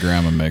 My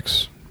grandma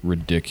makes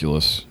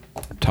ridiculous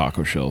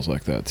taco shells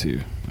like that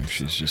too. Like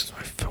she's just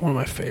One of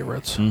my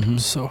favorites. Mhm. I'm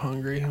so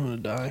hungry. I'm gonna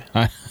die.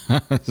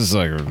 it's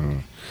like, There's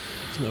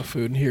no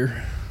food in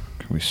here.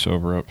 can we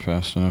sober up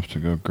fast enough to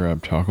go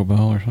grab Taco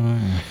Bell or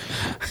something?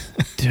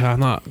 Dude, I'm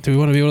not. Do we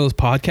want to be one of those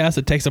podcasts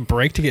that takes a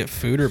break to get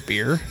food or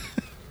beer?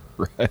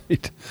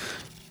 Right.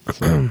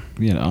 So,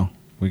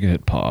 we can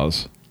hit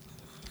pause.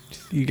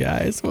 You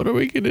guys, what are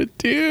we gonna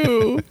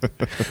do?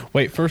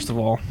 Wait, first of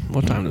all,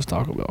 what time does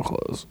Taco Bell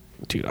close?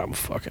 Dude, I'm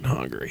fucking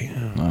hungry.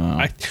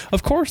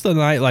 Of course, the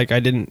night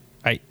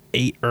I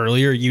ate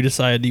earlier. You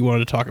decided you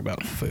wanted to talk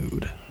about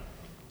food.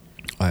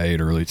 I ate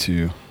early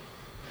too.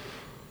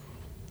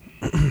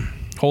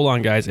 Hold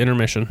on, guys.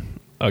 Intermission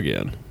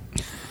again.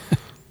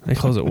 They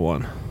close at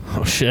 1.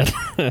 Oh shit.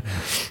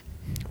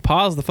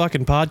 Pause the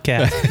fucking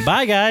podcast.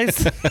 Bye,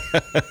 guys.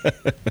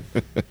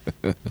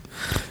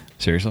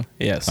 Seriously?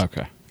 Yes.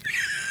 Okay.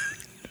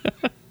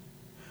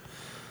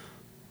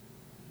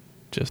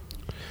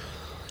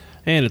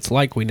 And it's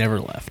like we never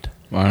left.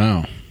 I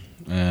know.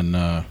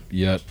 And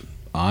yet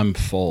I'm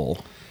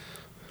full.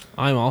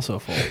 I'm also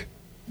full.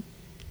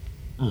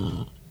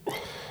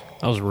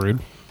 That was rude.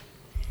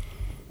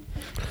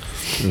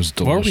 It was delicious.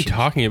 What were we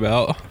talking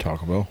about?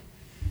 Taco Bell?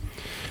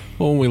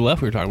 Well, when we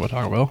left, we were talking about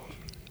Taco Bell.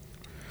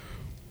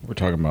 We're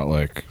talking about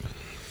like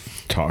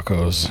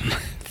tacos.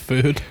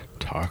 Food.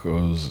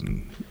 Tacos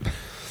and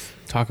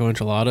Taco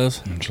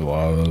enchiladas.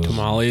 enchiladas.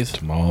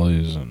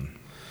 Tamales. And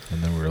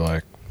then we were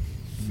like,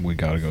 we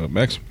got to go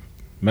to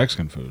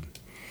Mexican food.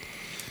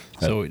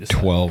 So we At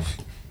decided.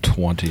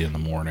 12:20 in the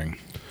morning.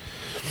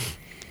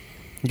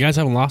 You guys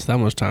haven't lost that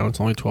much time. It's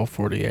only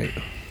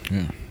 12:48.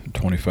 Yeah.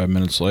 25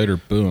 minutes later,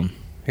 boom.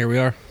 Here we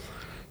are.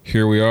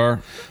 Here we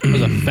are. It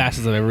was the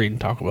fastest I've ever eaten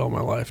Taco Bell in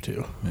my life,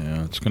 too.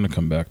 Yeah, it's going to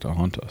come back to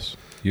haunt us.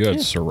 You had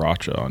Yeah.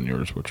 sriracha on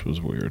yours, which was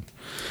weird.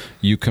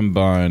 You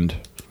combined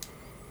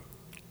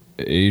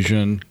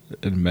Asian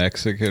and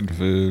Mexican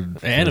food.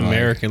 And for, like-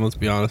 American, let's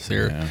be honest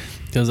here. Yeah.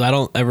 Because I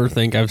don't ever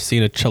think I've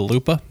seen a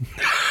chalupa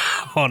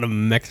on a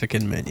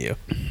Mexican menu.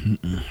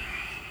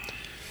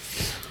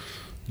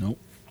 Nope.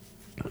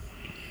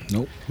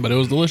 Nope. But it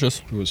was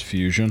delicious. It was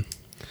fusion.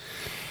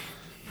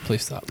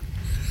 Please stop.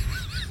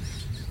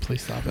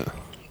 Please stop it.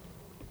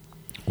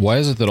 Why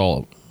is it that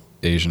all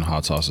Asian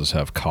hot sauces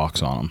have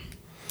cocks on them?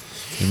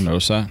 You ever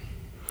notice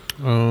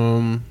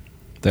that?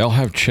 They all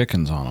have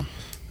chickens on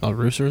them.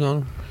 Roosters on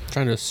them?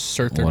 Trying to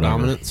assert their Whatever.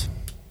 dominance.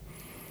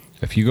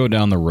 If you go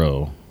down the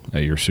row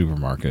at your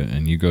supermarket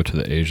and you go to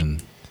the Asian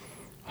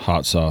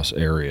hot sauce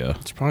area,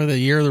 It's probably the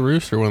year of the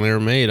rooster when they were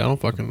made. I don't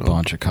fucking know.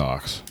 bunch of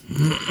cocks.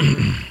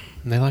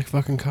 They like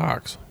fucking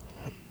cocks.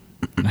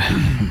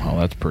 Well,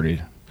 that's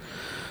pretty.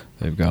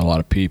 They've got a lot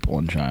of people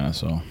in China,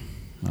 so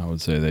I would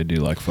say they do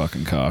like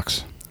fucking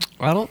cocks.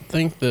 I don't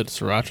think that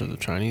sriracha is a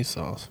Chinese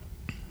sauce.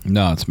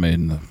 No, it's made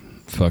in the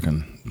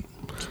fucking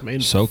It's made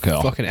in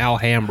SoCal. fucking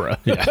Alhambra.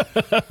 Yeah.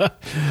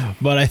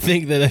 But I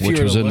think that if Which you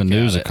were was to in the look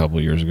news at a couple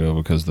years ago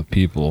because the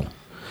people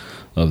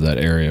of that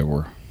area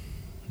were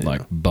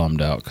like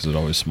bummed out because it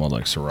always smelled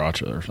like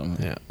sriracha or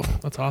something. Yeah,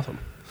 that's awesome.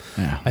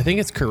 Yeah. I think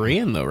it's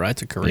Korean though, right?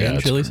 It's a Korean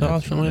it's- chili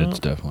sauce. Something like It's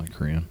that. definitely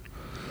Korean.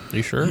 Are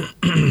you sure?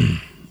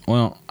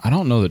 Well, I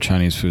don't know that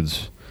Chinese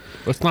food's.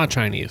 Well, it's not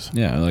Chinese.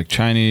 Yeah, like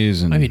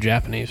Chinese and. Maybe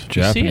Japanese. You see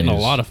it in a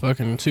Japanese. lot of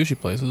fucking sushi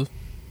places.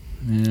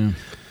 Yeah.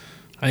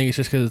 I think it's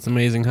just because it's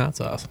amazing hot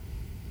sauce.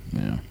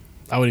 Yeah.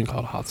 I wouldn't call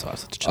it hot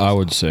sauce. It's chili I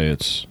would say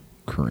it's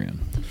Korean.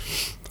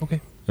 sauce.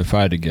 Okay. If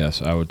I had to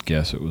guess, I would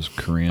guess it was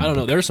Korean. I don't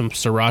know. There's some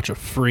sriracha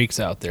freaks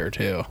out there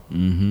too.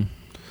 Mm-hmm.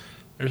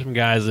 There's some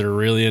guys that are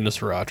really into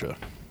sriracha.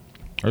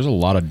 There's a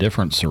lot of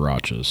different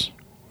srirachas.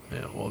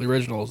 Yeah. Well, the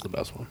original is the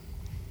best one.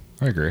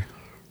 I agree.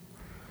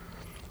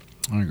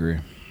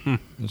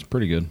 It's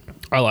pretty good.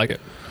 I like it.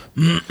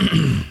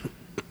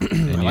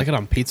 I like it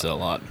on pizza a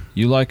lot.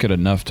 You like it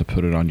enough to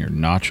put it on your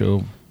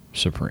Nacho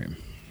Supreme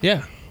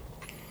Yeah.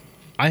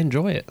 I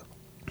enjoy it.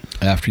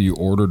 after you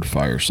ordered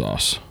fire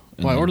sauce.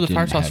 and Well, I you ordered the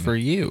fire didn't sauce have for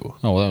it. you.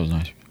 Oh, well, that was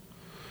nice.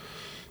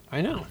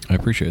 I know. I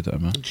appreciate that,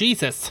 man.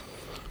 Jesus.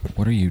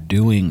 What are you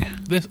doing?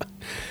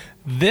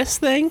 This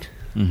thing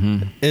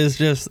is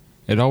just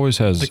It always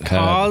has the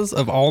cause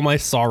of all my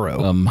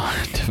sorrow. a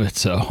mind of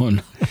its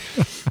own.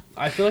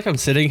 I feel like I'm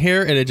sitting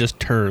here and it just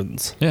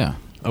turns Yeah,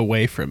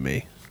 away from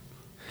me.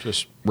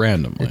 just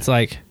randomly. It's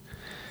like,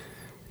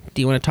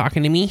 do you want to talk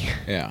to me?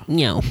 yeah.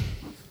 No.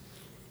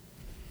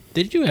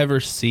 Did you ever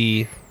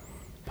see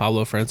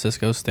Pablo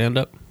Francisco stand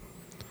up?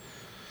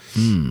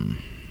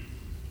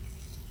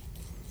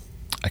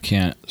 I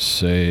can't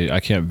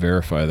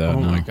verify that. Oh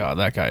no. my god,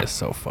 that guy is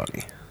so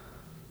funny.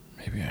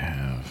 Maybe I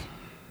have.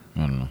 I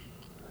don't know.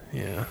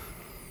 Yeah.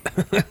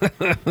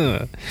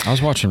 I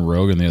was watching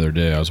Rogan the other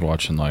day. I was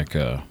watching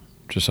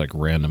just like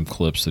random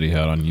clips that he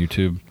had on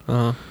YouTube.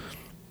 Uh-huh.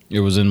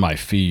 It was in my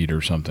feed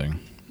or something.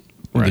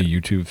 Right.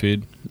 The YouTube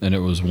feed. And it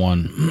was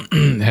one.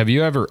 Have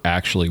you ever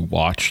actually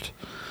watched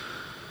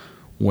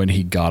when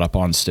he got up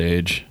on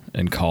stage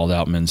and called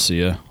out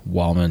Mencia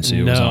while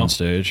Mencia was No. on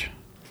stage?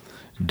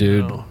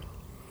 Dude, No.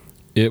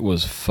 it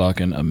was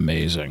fucking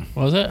amazing.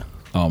 Was it?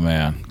 Oh,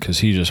 man. Because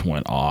he just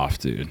went off,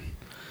 dude.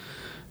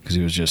 Because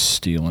he was just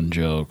stealing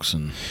jokes.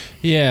 And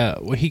Yeah.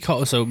 Well,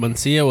 so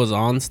Mencia was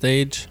on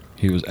stage.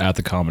 he was at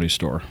the Comedy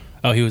Store.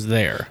 Oh, he was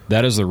there.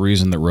 That is the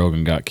reason that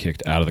Rogan got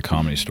kicked out of the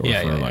Comedy Store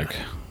Yeah, for yeah, yeah. like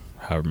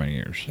however many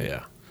years.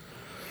 Yeah.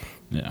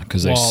 Yeah,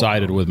 because they Well,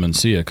 sided with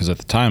Mencia because at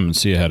the time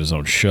Mencia had his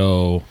own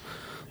show,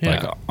 Yeah.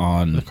 like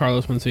on The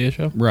Carlos Mencia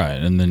show. right,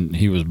 and then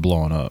he was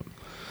blowing up.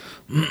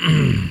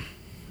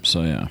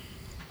 So yeah,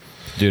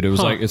 dude, it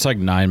was Huh. it's like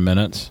 9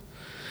 minutes.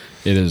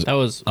 It is That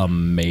was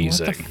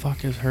amazing. What the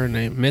fuck is her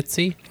name?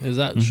 Mitzi? Is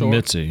that short?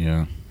 Mitzi,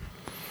 yeah.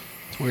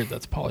 It's weird.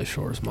 That's Pauly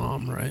Shore's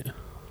mom, right?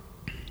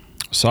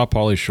 Saw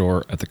Pauly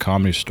Shore at the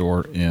Comedy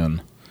Store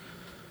in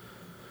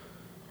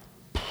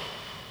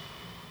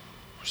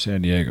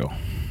San Diego.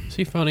 Is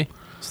he funny?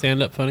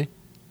 Stand up funny?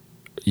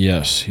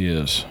 Yes, he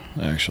is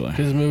actually.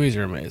 His movies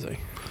are amazing.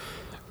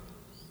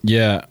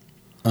 Yeah,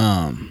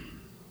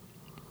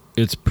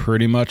 it's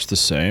pretty much the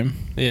same.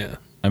 Yeah.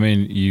 I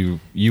mean,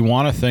 you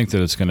want to think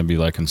that it's going to be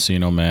like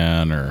Encino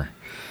Man or,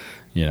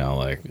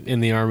 like In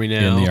the Army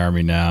now. In the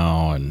Army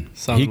Now, and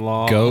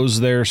Son-in-Law. he goes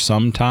there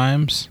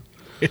sometimes.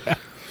 Yeah.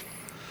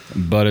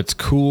 But it's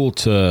cool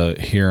to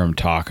hear him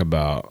talk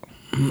about.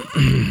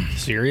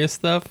 Serious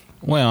stuff?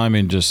 Well, I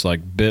mean, just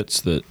like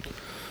bits that,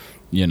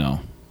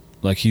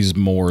 like he's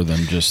more than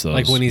just those.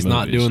 Like when he's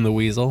not movies. doing the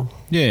weasel?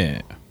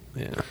 Yeah,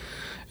 Yeah.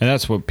 and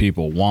that's what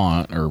people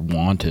want or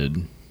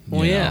wanted.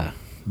 Well, you yeah. know.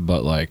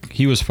 But like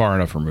he was far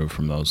enough removed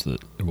from those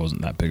that it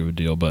wasn't that big of a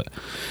deal. But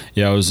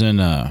yeah, I was in.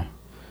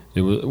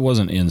 It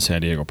wasn't in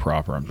San Diego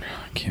proper. I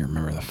can't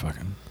remember the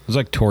fucking. It was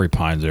like Torrey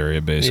Pines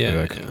area, basically.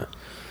 Yeah, like, yeah.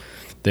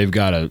 they've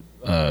got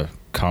a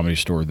Comedy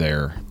Store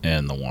there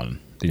and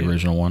the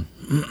original one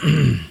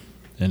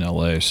in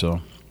LA.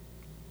 So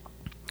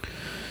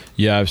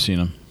yeah, I've seen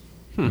them.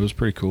 It was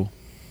pretty cool.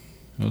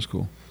 It was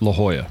cool. La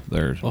Jolla,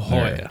 there. La Jolla.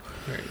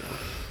 There you go.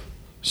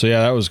 So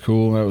yeah, that was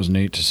cool. That was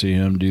neat to see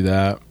him do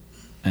that.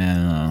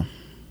 And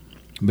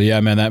but yeah,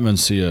 man, that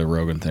Mencia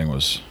Rogan thing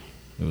was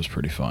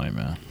pretty funny,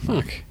 man.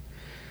 Like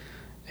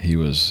he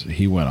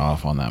went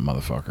off on that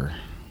motherfucker.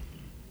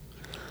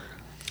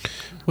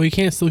 Well, you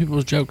can't steal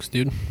people's jokes,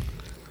 dude.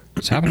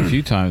 It's happened a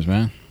few times,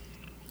 man.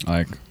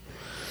 Like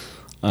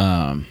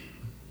Robin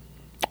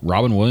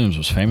Williams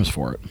was famous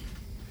for it.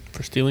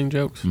 For stealing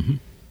jokes? Mm-hmm.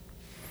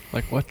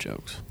 Like what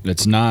jokes?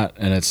 It's not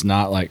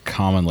like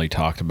commonly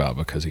talked about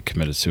because he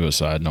committed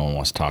suicide. No one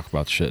wants to talk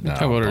about the shit now.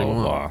 Talk about it blah, blah,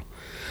 more. blah.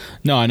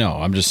 No, I know.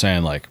 I'm just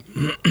saying, like,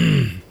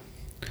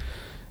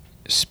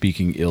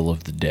 speaking ill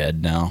of the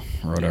dead now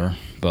or whatever.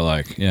 But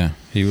like, yeah,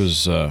 he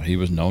was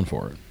known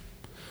for it.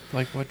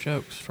 Like what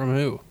jokes? From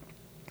who?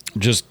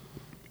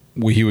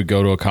 he would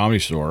go to a comedy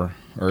store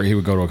or he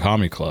would go to a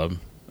comedy club.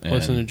 And,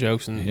 listen to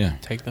jokes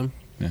and take them.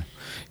 Yeah.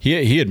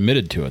 He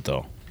admitted to it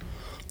though.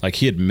 Like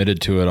he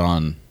admitted to it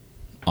on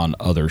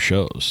other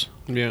shows.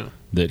 Yeah.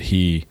 That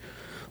he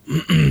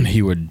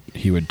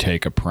would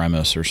take a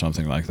premise or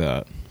something like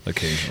that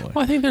occasionally.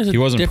 Well, I think there's a he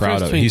wasn't difference proud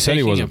of it. between He said he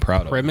taking wasn't a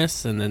proud of it.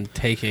 premise and then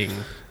taking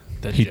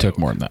the He joke. took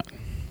more than that.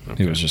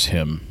 Okay. It was just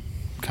him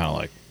kind of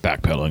like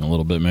backpedaling a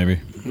little bit maybe.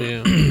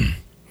 Yeah.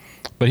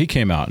 But he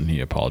came out and he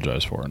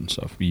apologized for it and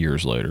stuff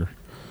years later.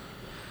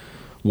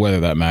 Whether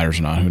that matters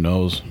or not, who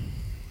knows?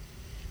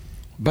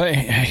 But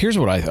here's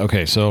what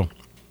so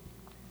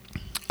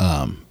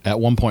at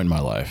one point in my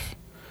life,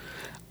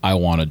 I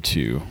wanted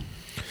to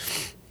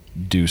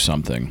do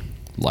something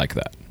like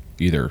that.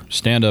 Either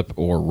stand up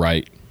or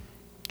write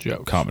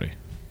Jokes. comedy.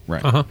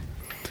 Right. Uh-huh.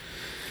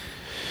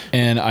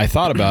 And I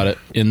thought about it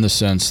in the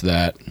sense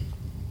that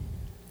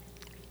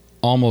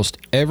almost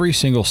every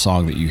single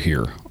song that you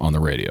hear on the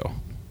radio,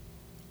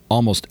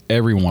 almost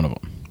every one of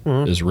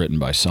them is written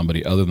by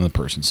somebody other than the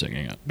person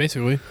singing it.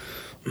 Basically.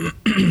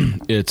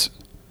 It's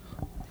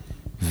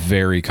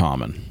very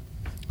common.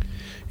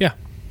 Yeah.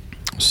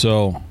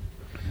 So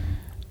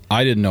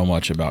I didn't know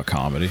much about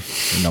comedy.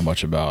 Didn't know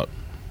much about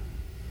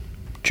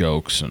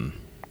jokes and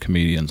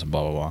comedians and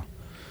blah, blah, blah.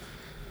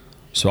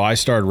 So I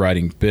started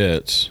writing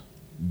bits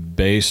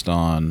based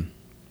on,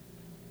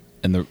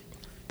 and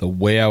the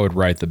way I would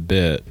write the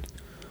bit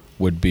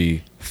would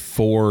be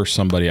for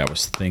somebody I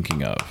was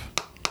thinking of.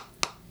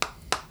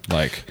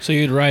 Like, So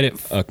you'd write it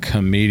a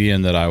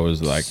comedian that I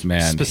was like,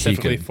 man,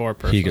 Specifically for a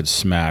person. he could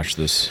smash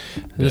this.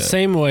 the bit.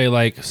 same way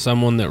like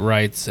someone that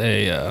writes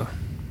a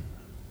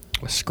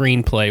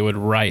screenplay would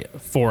write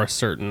for a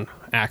certain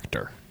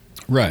actor.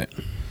 Right.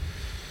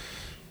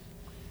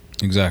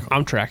 Exactly.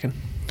 I'm tracking.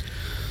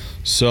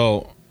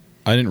 So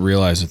I didn't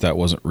realize that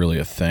wasn't really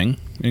a thing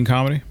in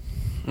comedy.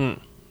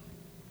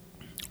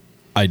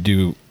 I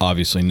do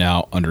obviously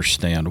now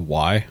understand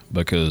why,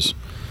 because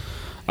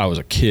I was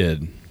a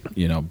kid,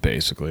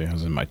 basically. I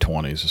was in my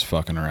 20s just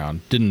fucking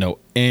around. Didn't know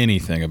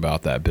anything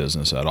about that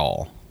business at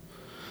all.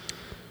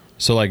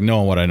 So like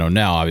knowing what I know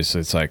now,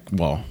 obviously it's like,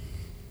 well,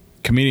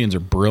 comedians are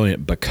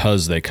brilliant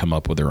because they come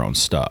up with their own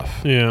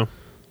stuff. Yeah.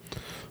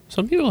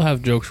 Some people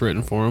have jokes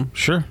written for them.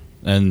 Sure.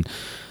 And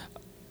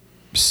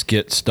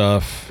skit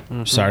stuff,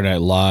 Saturday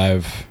Night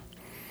Live.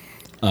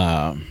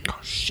 Oh,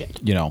 shit.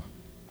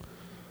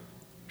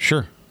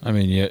 Sure. I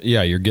mean,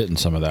 yeah, you're getting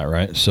some of that,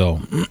 right?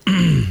 So,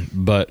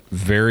 but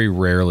very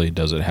rarely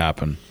does it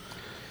happen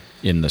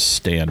in the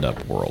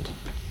stand-up world,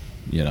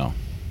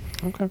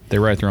 Okay. They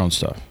write their own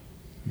stuff,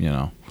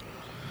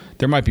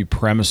 There might be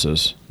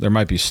premises. There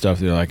might be stuff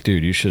they're like,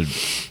 dude, you should,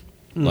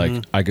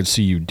 like, I could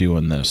see you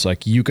doing this.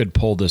 Like, you could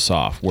pull this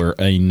off where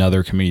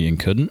another comedian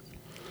couldn't.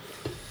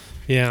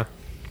 Yeah.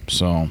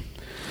 So,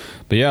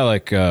 but yeah,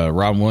 like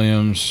Robin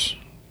Williams,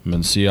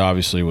 Mencia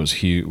obviously was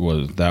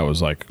huge. That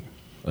was like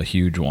a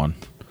huge one.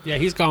 Yeah,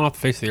 he's gone off the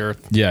face of the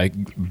earth. Yeah.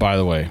 By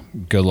the way,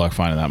 good luck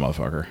finding that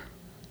motherfucker.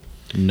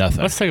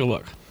 Nothing. Let's take a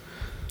look.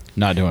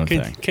 Not doing a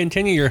thing.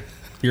 Continue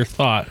your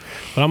thought,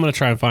 but I'm going to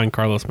try and find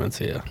Carlos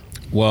Mencia.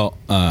 Well,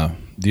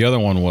 the other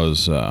one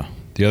was the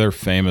other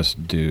famous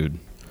dude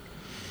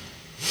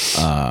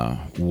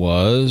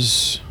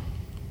was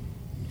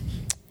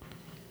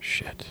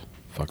shit.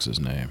 Fuck's his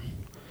name?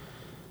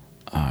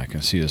 I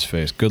can see his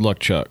face. Good Luck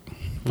Chuck.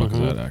 Fuck is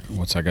that actor?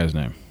 What's that guy's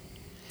name?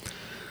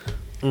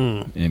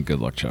 In Good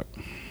Luck Chuck.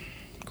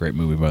 Great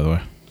movie, by the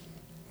way.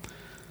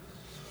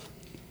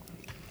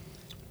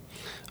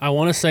 I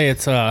want to say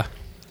it's Fuck.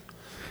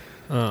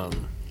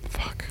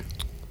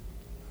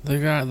 the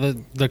guy,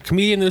 the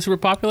comedian that's super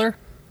popular,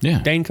 Yeah.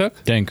 Dane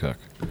Cook. Dane Cook.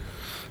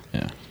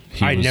 Yeah.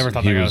 I never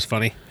thought that guy was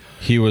funny.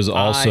 He was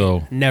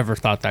also. I never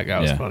thought that guy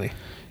was Yeah. funny.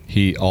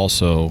 He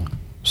also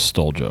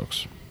stole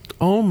jokes.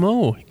 Oh,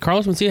 Mo.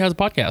 Carlos Mencia has a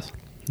podcast.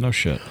 No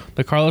shit.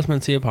 The Carlos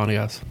Mencia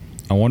podcast.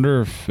 I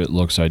wonder if it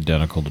looks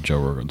identical to Joe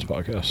Rogan's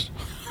podcast.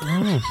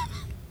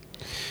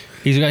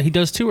 He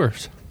does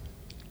tours.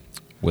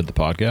 With the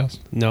podcast?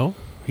 No,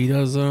 he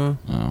does Oh,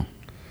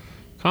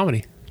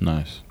 comedy.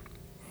 nice.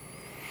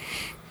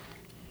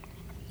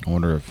 I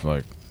wonder if,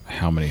 like,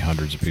 how many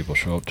hundreds of people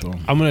show up to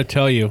him. I'm going to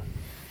tell you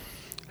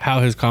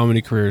how his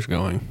comedy career is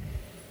going.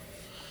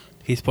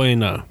 He's playing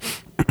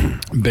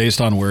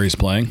Based on where he's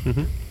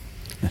playing?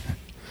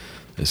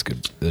 This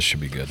should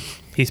be good.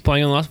 he's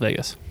playing in Las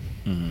Vegas.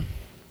 And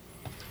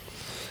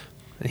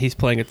he's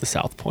playing at the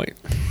South Point.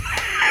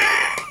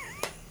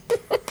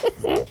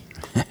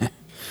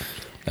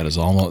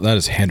 That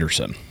is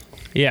Henderson.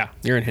 Yeah,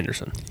 you're in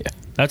Henderson. Yeah.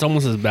 That's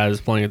almost as bad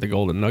as playing at the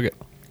Golden Nugget.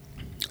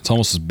 It's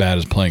almost as bad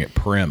as playing at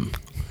Prim.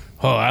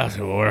 Oh, that's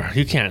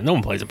you can't. No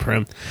one plays at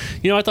Prim.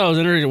 I thought it was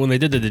interesting when they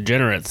did the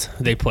Degenerates.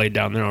 They played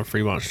down there on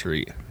Fremont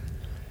Street.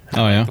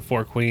 Oh, yeah? The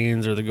Four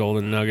Queens or the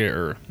Golden Nugget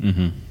or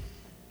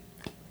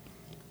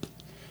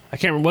I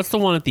can't remember what's the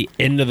one at the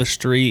end of the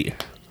street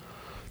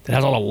that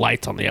has all the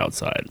lights on the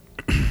outside.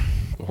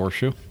 The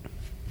Horseshoe?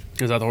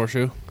 Is that the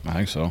Horseshoe? I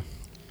think so. You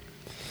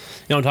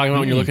know what I'm talking about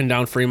when you're looking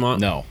down Fremont?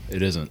 No,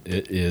 it isn't.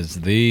 It is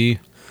the...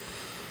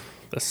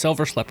 The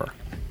Silver Slipper.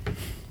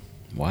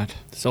 What?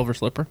 Silver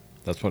Slipper?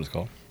 That's what it's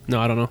called? No,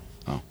 I don't know.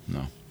 Oh,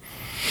 no.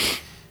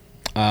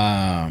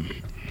 God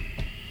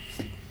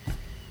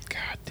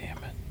damn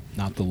it.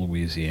 Not the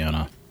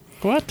Louisiana.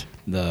 What?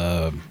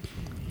 The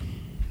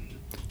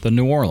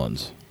New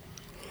Orleans.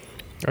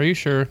 Are you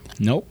sure?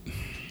 Nope.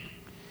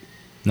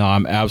 No,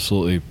 I'm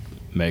absolutely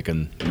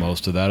making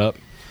most of that up.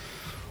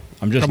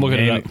 I'm just looking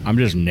it up. I'm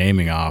just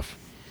naming off.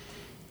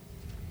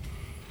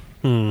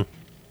 The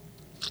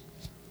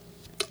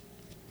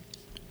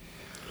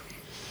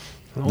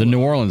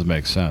New Orleans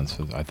makes sense.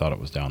 I thought it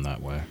was down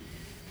that way.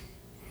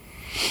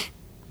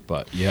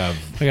 But you have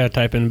I gotta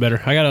type in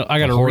better. I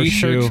gotta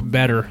Horseshoe. research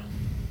better.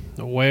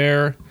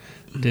 Where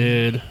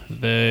did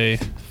they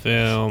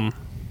film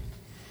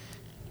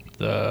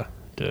The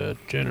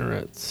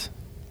Degenerates?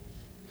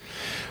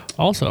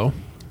 Also,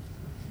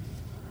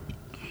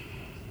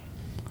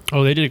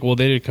 they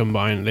did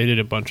combine. They did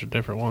a bunch of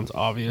different ones.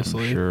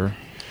 Obviously, sure.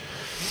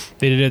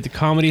 they did it at the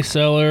Comedy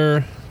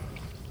Cellar.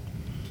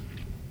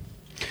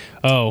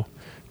 Oh,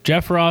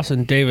 Jeff Ross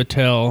and Dave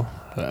Attell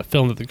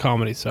filmed at the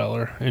Comedy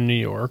Cellar in New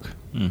York.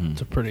 Mm-hmm.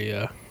 It's a pretty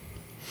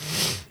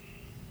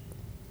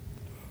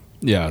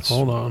Yeah, it's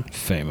hold on.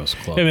 famous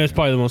club. I mean, it's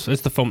probably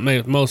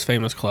the most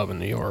famous club in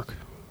New York.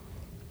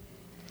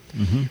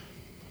 Mm-hmm.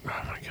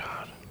 Oh my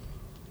god!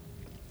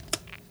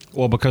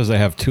 Well, because they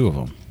have two of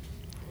them,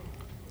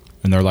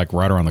 and they're like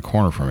right around the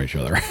corner from each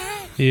other.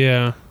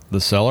 Yeah,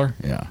 The Cellar,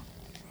 yeah.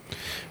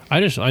 I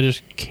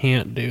just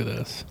can't do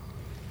this.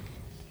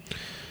 I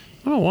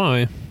don't know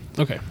why.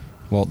 Okay.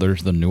 Well,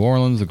 there's the New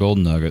Orleans, the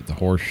Golden Nugget, the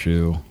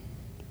Horseshoe,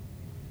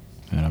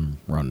 and I'm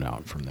running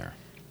out from there.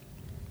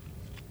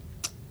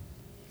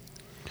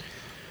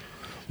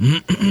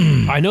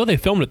 I know they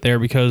filmed it there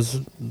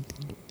because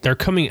they're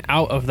coming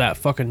out of that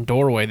fucking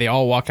doorway. They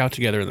all walk out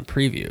together in the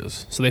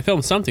previews. So they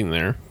filmed something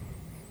there.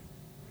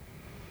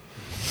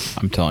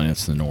 I'm telling you,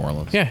 it's the New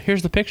Orleans. Yeah,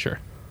 here's the picture.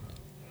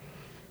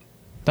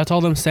 That's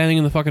all them standing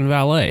in the fucking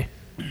valet.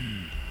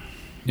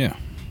 Yeah.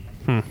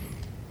 Oh,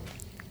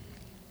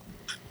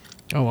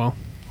 well.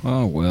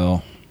 Oh,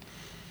 well.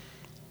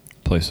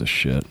 Place is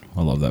shit.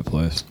 I love that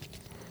place.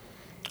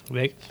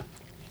 Vegas?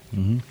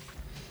 Mm-hmm.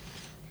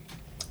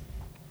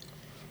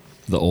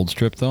 The old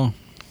strip, though?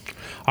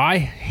 I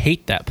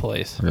hate that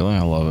place. Really?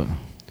 I love it.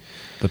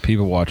 The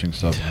people watching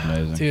stuff is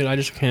amazing. Dude, I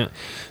just can't.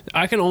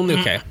 I can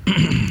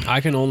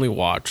only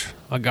watch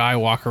a guy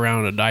walk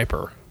around in a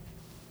diaper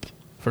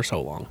for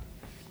so long.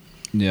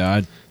 Yeah,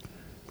 I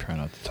try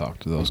not to talk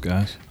to those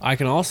guys. I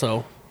can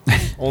also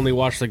only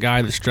watch the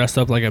guy that's dressed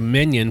up like a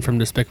minion from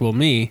Despicable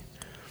Me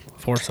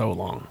for so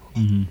long.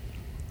 Mm-hmm.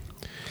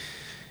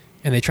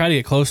 And they try to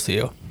get close to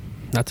you.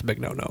 That's a big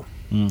no-no.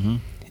 Mm-hmm.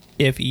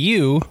 If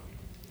you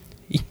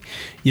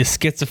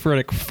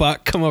schizophrenic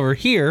fuck, come over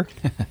here,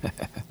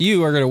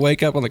 you are going to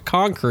wake up on the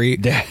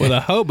concrete with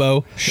a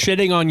hobo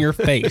shitting on your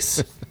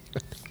face.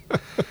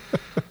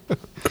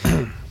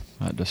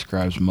 That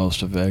describes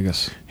most of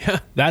Vegas. Yeah,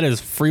 that is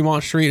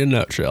Fremont Street in a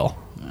nutshell.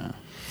 Yeah.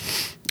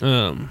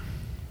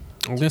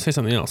 I was going to say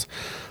something else.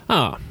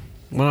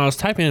 When I was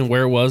typing in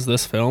where was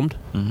this filmed,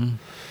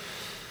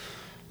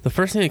 the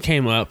first thing that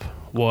came up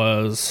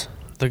was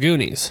The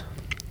Goonies.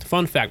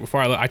 Fun fact,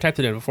 I typed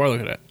it in before I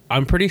looked at it.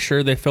 I'm pretty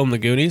sure they filmed The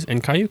Goonies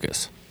in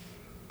Cayucas.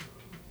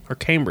 Or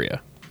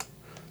Cambria.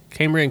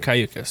 Cambria and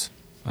Cayucas.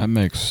 That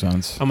makes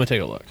sense. I'm going to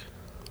take a look.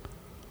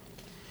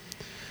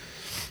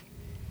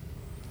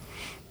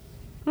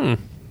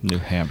 New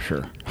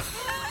Hampshire.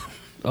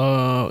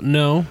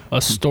 No.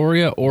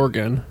 Astoria,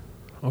 Oregon.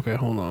 Okay,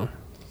 hold on.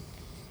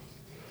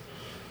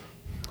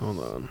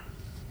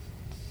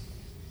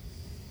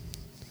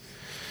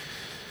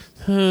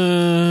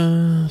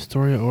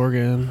 Astoria,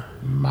 Oregon.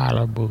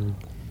 Malibu.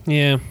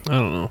 Yeah, I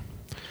don't know.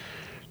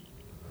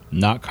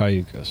 Not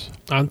Cayucas.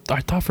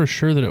 I thought for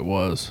sure that it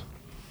was.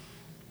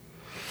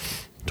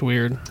 It's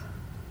weird.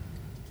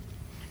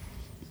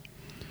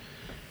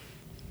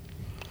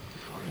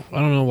 I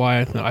don't know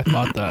why I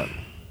thought that.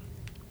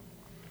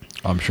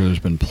 I'm sure there's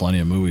been plenty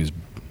of movies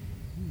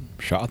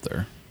shot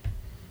there.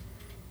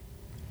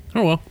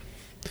 Oh well.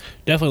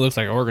 Definitely looks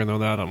like Oregon though.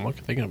 Now that I'm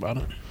thinking about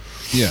it.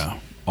 Yeah.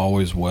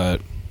 Always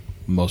wet.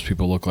 Most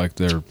people look like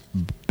they're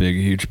big,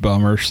 huge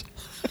bummers.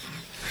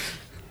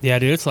 Yeah,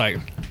 dude. It's like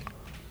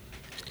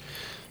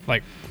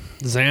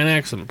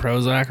Xanax and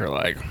Prozac are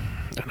like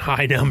in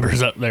high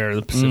numbers up there in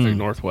the Pacific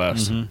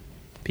Northwest. Mm-hmm.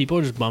 People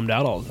are just bummed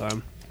out all the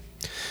time.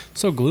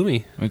 So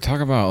gloomy. I mean,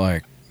 talk about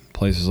like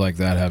places like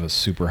that have a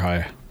super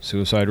high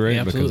suicide rate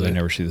Yeah, because absolutely. they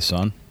never see the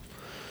sun.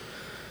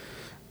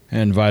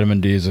 And vitamin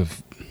D is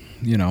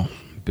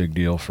big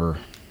deal for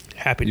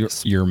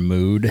Happiness. your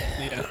mood.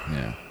 Yeah.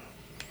 Yeah.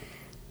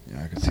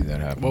 Yeah, I could see that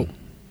happen. Whoa.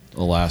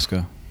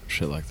 Alaska,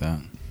 shit like that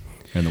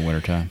in the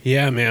wintertime.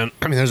 Yeah, man.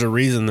 I mean, there's a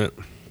reason that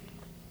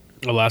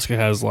Alaska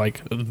has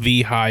like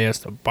the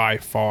highest by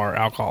far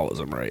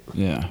alcoholism rate.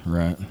 Yeah,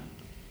 right.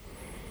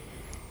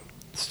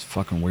 It's a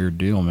fucking weird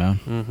deal, man.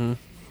 Mm-hmm.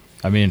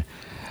 I mean,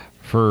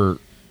 for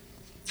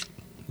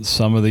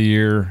some of the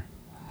year,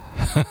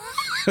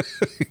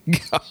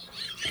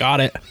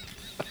 Got it.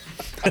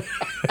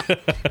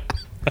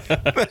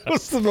 That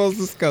was the most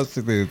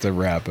disgusting thing that's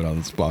ever happened on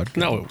this podcast.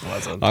 No, it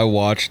wasn't. I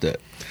watched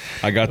it.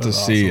 I got to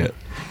see it.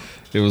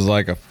 It was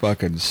like a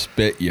fucking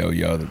spit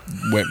yo-yo that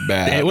went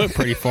bad. It went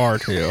pretty far,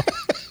 too.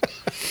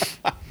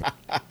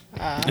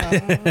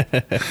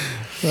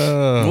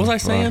 What was I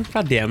saying?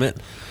 God damn it.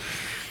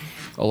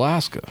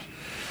 Alaska.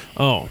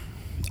 Oh.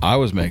 I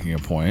was making a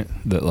point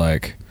that,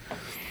 like,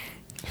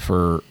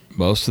 for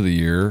most of the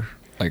year,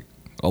 like,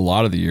 a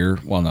lot of the year,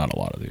 well, not a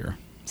lot of the year,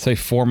 say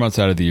 4 months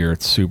out of the year,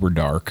 it's super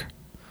dark.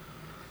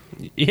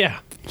 Yeah.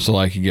 So,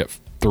 like, you get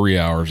 3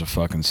 hours of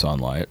fucking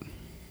sunlight.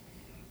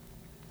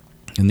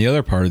 And the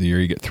other part of the year,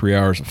 you get 3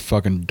 hours of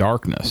fucking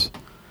darkness.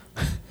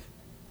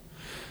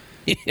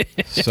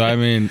 So, I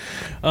mean...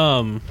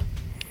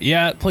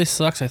 yeah, that place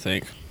sucks, I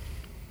think.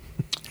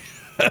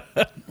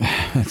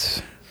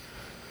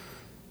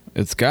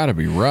 It's got to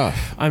be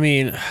rough. I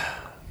mean,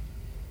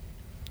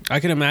 I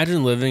can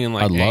imagine living in,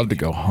 like... I'd love to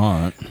go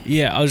hunt.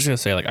 Yeah, I was just going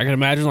to say, like, I can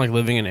imagine, like,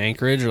 living in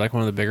Anchorage or, like,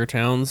 one of the bigger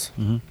towns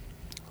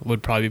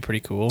would probably be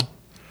pretty cool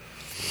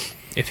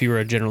if you were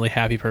a generally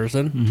happy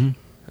person. Mm-hmm.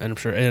 And I'm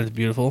sure and it's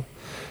beautiful.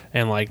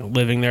 And, like,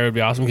 living there would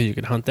be awesome because you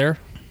could hunt there.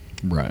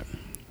 Right.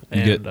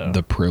 You And, get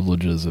the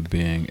privileges of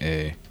being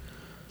a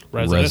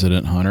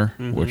resident hunter,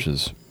 which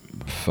is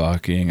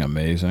fucking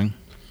amazing.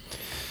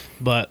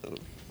 But,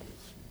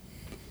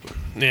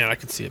 yeah, I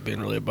could see it being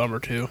really a bummer,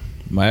 too.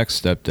 My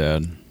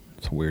ex-stepdad,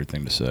 it's a weird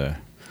thing to say.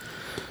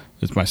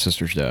 It's my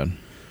sister's dad.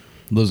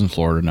 Lives in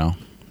Florida now,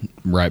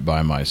 right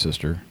by my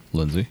sister,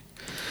 Lindsay.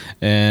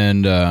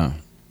 And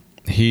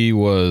he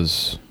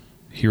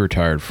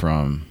retired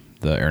from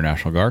the Air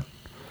National Guard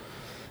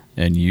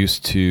and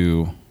used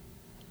to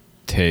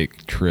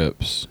take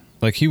trips.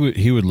 Like, he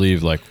would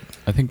leave, like,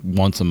 I think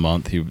once a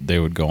month they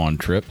would go on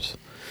trips.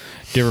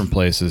 Different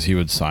places he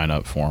would sign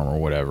up for them or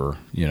whatever.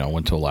 You know,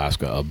 went to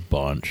Alaska a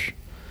bunch.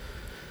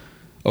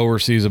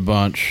 Overseas a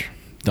bunch.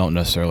 Don't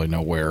necessarily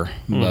know where.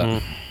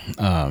 But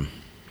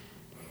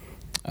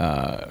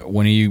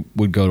when he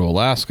would go to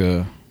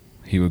Alaska,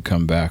 he would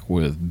come back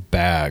with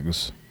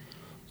bags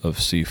of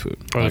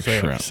seafood. Like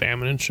shrimp. Like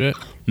salmon and shit?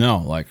 No,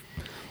 like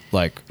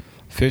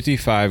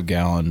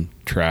 55-gallon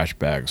trash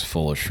bags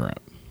full of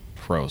shrimp.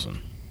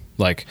 Frozen.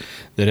 Like,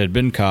 that had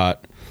been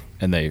caught,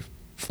 and they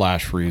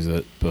flash freeze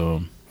it.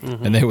 Boom.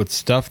 And they would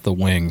stuff the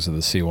wings of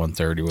the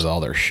C-130 with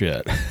all their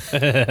shit.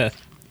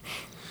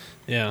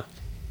 Yeah.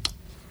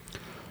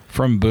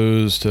 From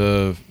booze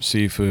to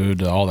seafood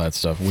to all that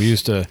stuff. We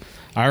used to...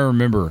 I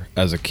remember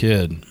as a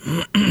kid,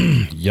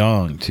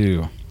 young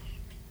too,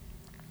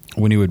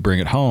 when he would bring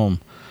it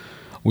home,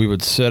 we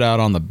would sit out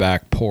on the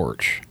back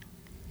porch,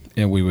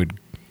 and we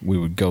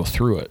would go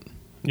through it.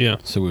 Yeah.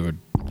 So we would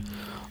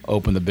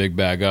open the big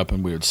bag up,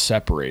 and we would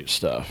separate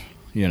stuff.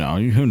 You know,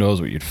 who knows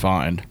what you'd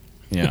find,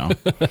 you know.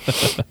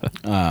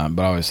 But I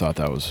always thought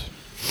that was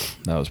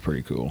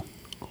pretty cool.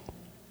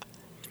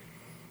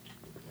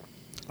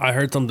 I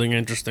heard something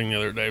interesting the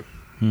other day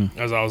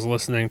as I was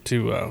listening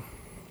to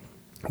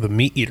the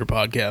Meat Eater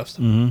podcast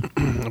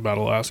about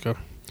Alaska.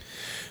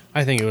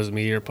 I think it was a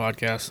Meat Eater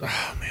podcast.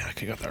 Oh, man, I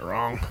could have got that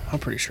wrong. I'm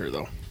pretty sure,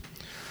 though.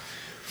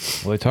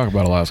 Well, they talk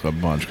about Alaska a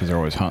bunch because they're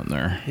always hunting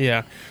there.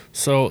 Yeah.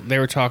 So they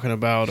were talking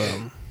about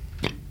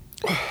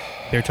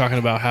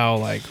how,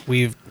 like,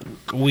 we've,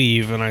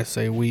 and I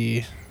say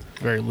we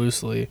very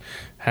loosely,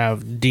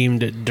 have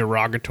deemed it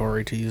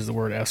derogatory to use the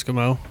word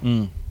Eskimo.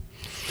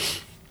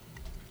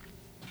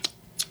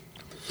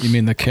 You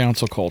mean the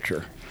council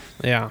culture?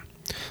 Yeah.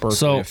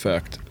 Berkeley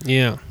effect.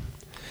 Yeah.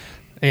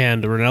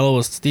 And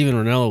Stephen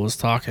Ranella was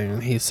talking,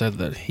 and he said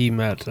that he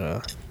went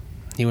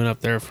up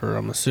there for,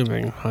 I'm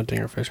assuming, hunting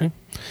or fishing.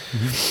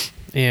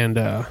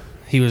 And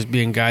he was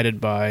being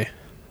guided by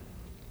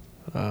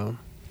a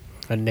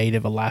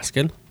native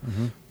Alaskan.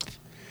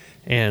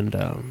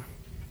 And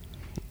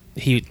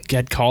he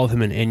had called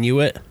him an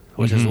Inuit,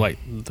 which is like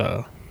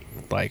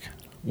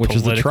which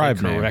is the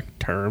tribe name. Correct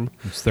term.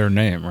 It's their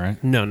name,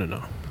 right?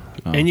 No.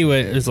 Oh.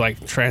 Inuit is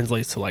like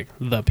translates to like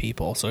the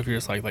people. So if you're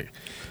just like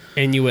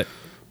Inuit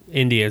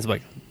Indians,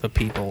 like the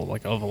people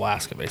like of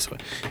Alaska, basically.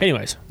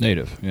 Anyways,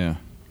 native, yeah,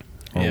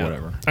 or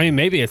whatever. I mean,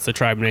 maybe it's the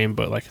tribe name,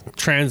 but like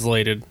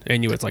translated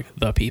Inuit's like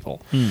the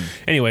people.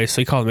 Anyway,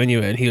 so he called him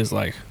Inuit, and he was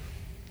like,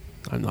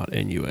 "I'm not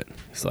Inuit."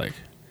 He's like,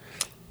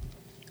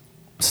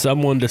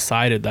 "Someone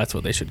decided that's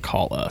what they should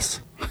call us.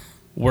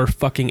 We're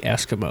fucking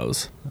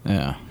Eskimos."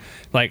 Yeah.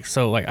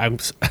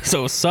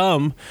 So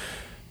some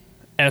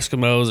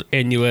Eskimos,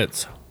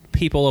 Inuits,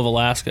 people of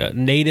Alaska,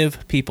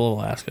 native people of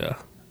Alaska,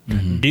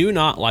 do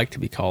not like to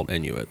be called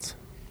Inuits.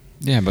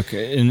 Yeah,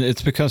 and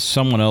it's because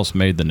someone else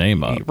made the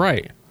name up.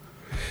 Right.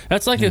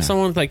 That's like if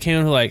someone like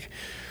came to like,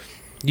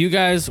 you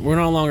guys, we're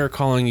no longer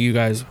calling you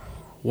guys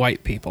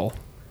white people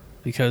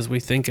because we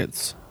think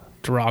it's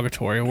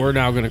derogatory. We're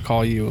now going to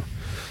call you,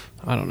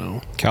 I don't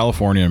know,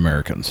 California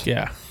Americans.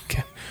 Yeah.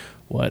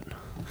 What?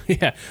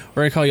 Yeah,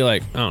 we're going to call you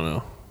like, I don't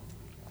know,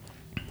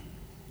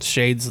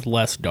 shades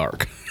less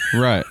dark.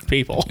 Right.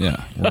 People.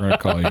 Yeah, we're going to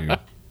call you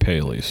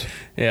Paleys.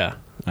 Yeah.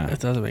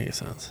 That doesn't make any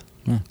sense.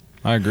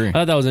 I agree. I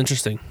thought that was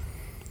interesting.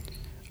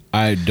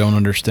 I don't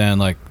understand,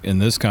 like, in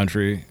this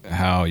country,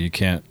 how you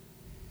can't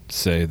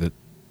say that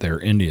they're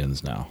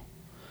Indians now.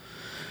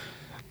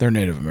 They're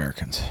Native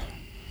Americans.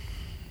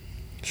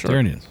 Sure. They're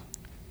Indians.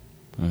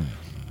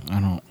 I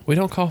don't. We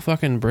don't call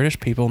fucking British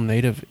people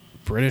native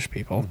British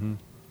people.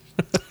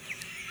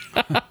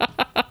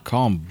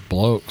 Call them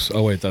blokes.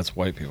 Oh, wait, that's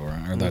white people,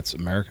 right? Or that's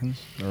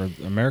Americans? Or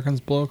Americans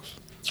blokes?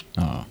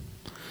 Oh.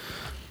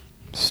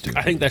 Stupid.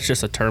 I think that's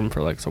just a term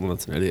for like someone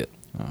that's an idiot.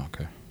 Oh,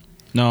 okay.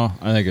 No,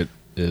 I think it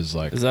is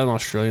like... Is that an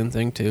Australian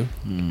thing too?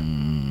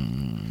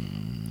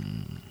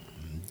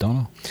 Don't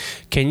know.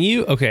 Can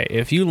you, okay,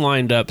 if you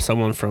lined up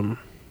someone from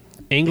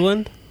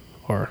England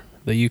or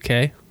the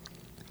UK,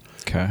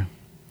 Okay.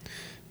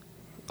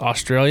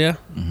 Australia,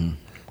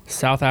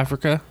 South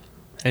Africa,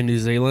 and New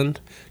Zealand,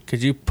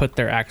 could you put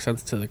their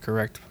accents to the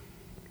correct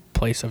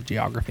place of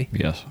geography?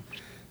 Yes.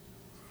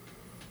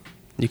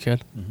 You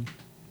could?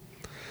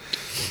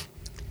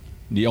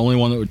 The only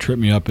one that would trip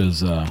me up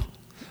is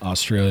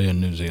Australia and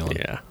New Zealand.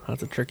 Yeah,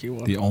 that's a tricky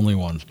one. The only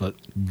ones, but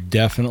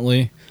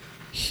definitely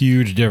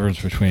huge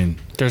difference between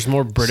There's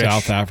more British.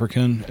 South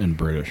African and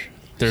British.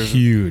 There's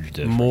huge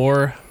difference.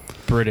 more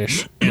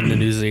British in the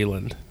New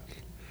Zealand.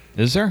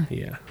 Is there?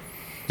 Yeah.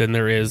 Than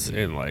there is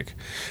in like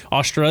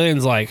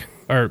Australians like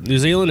or New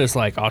Zealand is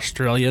like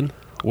Australian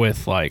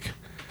with like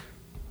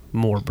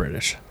more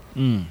British.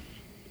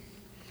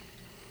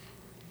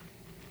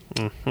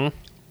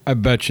 I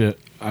bet you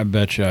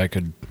I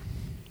could.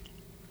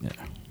 Yeah.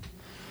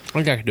 I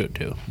think I could do it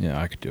too.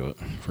 Yeah, I could do it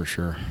for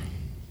sure.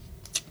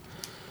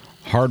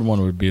 Hard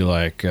one would be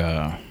like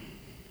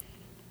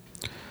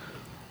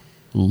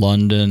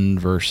London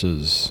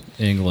versus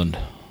England.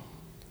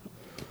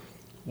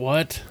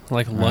 What?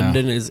 Like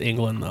London is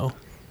England though.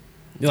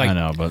 Like, I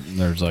know, but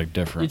there's like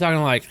different. You're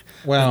talking like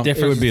Well, the it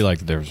difference. would be like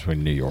the difference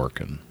between New York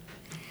and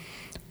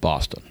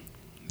Boston.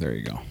 There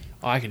you go.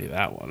 Oh, I could do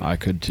that one. I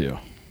could too,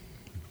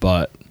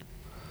 but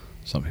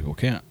some people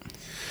can't.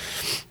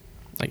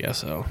 I guess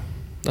so.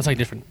 That's like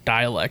different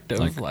dialect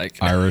of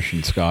like Irish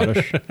and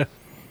Scottish.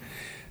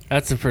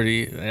 that's a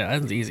pretty. Yeah,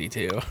 that's easy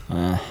too.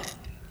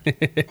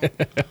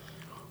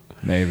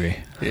 Maybe.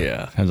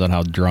 Yeah. Depends on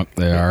how drunk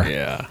they are.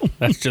 Yeah.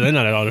 That's true. They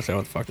don't understand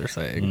what the fuck they're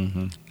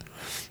saying.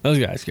 Those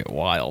guys get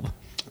wild.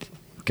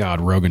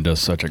 God, Rogan does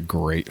such a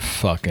great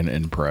fucking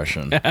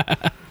impression.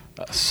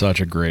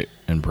 Such a great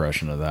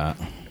impression of that.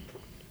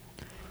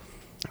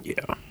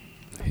 Yeah.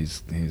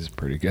 He's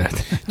pretty good.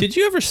 Did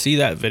you ever see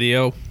that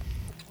video?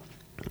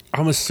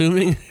 I'm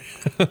assuming.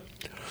 I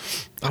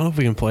don't know if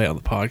we can play it on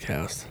the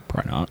podcast.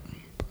 Probably not.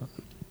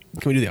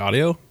 Can we do the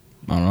audio?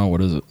 I don't know.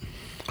 What is it?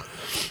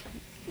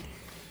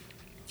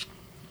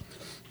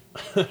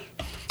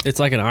 It's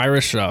like an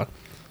Irish. It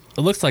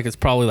looks like it's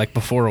probably like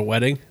before a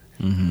wedding,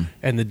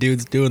 and the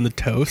dude's doing the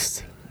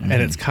toast, and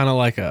it's kind of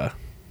like a.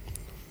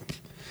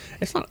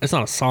 It's not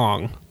a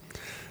song,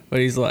 but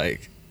he's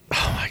like,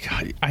 oh my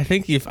god!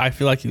 I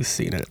feel like you've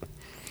seen it.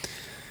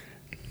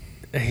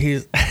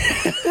 He's.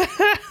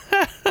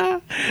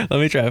 Let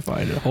me try to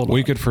find it. Hold on.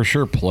 We could for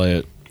sure play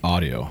it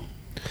audio.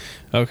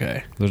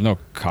 Okay. There's no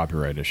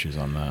copyright issues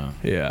on that.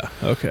 Yeah.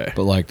 Okay.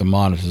 But like the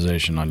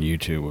monetization on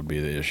YouTube would be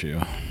the issue.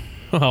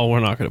 Oh, we're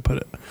not going to put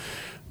it.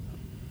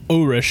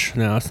 Irish.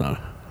 No, it's not.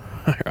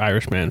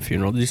 Irish man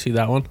funeral. Did you see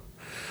that one?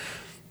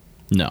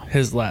 No.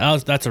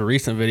 That's a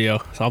recent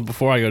video. So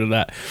before I go to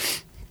that,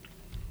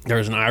 there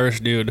was an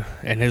Irish dude,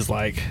 and his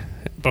like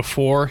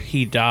before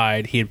he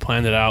died, he had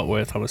planned it out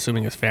with, I'm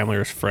assuming, his family or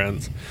his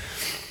friends.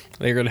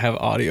 They were going to have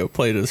audio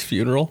played at his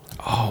funeral.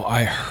 Oh,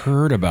 I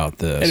heard about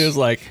this. And it was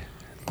like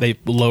they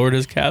lowered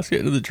his casket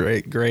into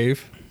the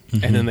grave,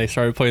 and then they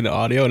started playing the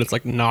audio, and it's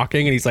like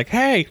knocking, and he's like,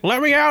 "Hey,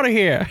 let me out of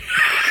here!"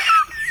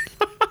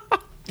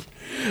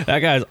 That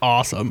guy's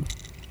awesome,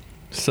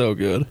 so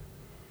good.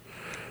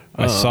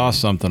 I saw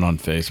something on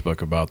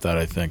Facebook about that,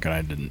 I think, and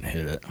I didn't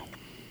hit it.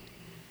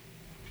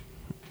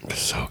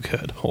 So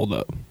good. Hold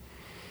up.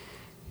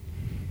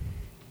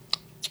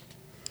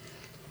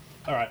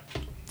 All right,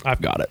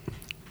 I've got it.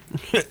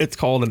 It's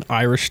called An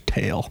Irish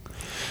Tale.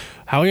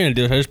 How are we gonna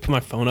do it? Should I just put my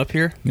phone up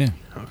here? Yeah.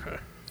 Okay.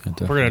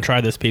 Definitely. We're gonna try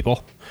this,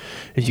 people.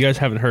 If you guys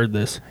haven't heard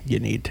this, you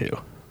need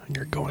to, and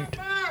you're going to.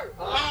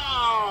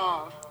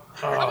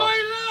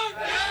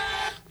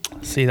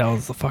 See, that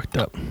one's fucked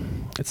up.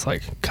 It's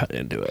like cut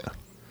into it.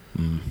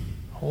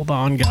 Hold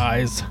on,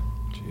 guys.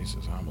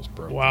 Jesus, I almost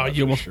broke Wow, that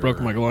you for almost sure.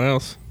 broke my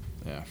glass.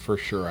 Yeah, for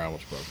sure I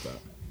almost broke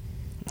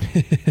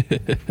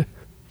that.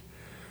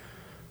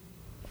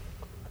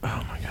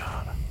 Oh my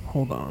god.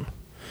 Hold on.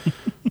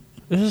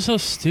 This is so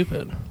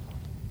stupid.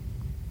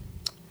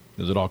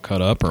 Is it all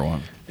cut up or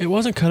what? It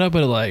wasn't cut up,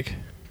 but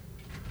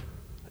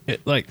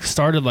it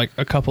started like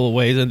a couple of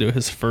ways into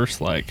his first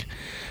like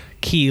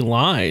key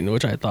line,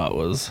 which I thought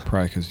was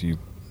Probably because you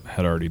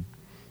had already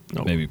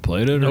Nope. maybe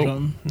played it or Nope.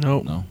 something?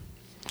 Nope. No.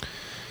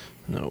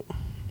 No.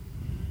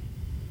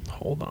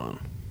 Hold on.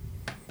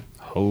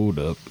 Hold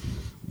up.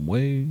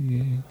 Way.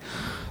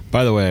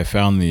 By the way, I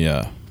found the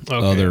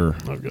other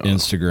I've got it.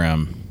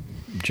 Instagram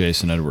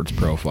Jason Edwards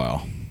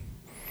profile.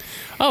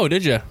 Oh,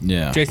 did you?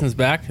 Yeah. Jason's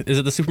back. Is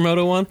it the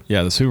Supermoto one?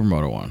 Yeah, the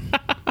Supermoto one.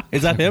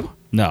 Is that him?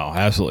 No,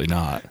 absolutely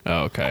not.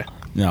 Oh, okay.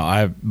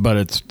 No, but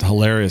it's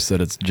hilarious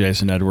that it's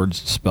Jason Edwards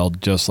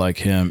spelled just like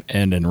him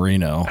and in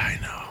Reno. I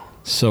know.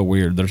 So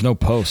weird. There's no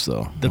post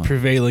though. The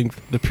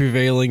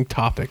prevailing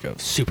topic of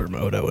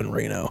Supermoto in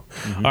Reno.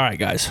 All right,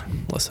 guys,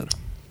 listen.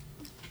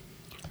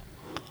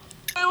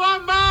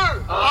 One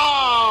more!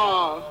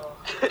 Oh!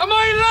 Am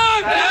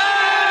I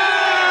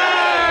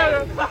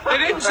long? They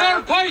didn't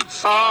serve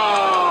pints!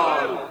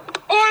 Oh!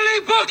 Only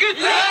buckets!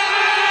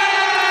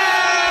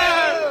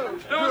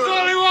 There was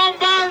only one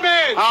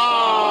barman!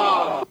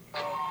 Oh!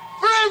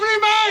 For every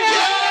man!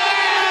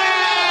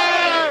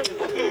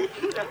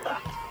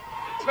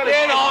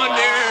 Get on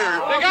there!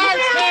 The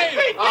guard's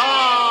came!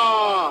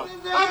 Oh!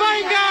 A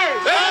mine guard!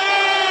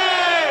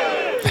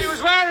 He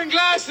was wearing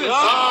glasses!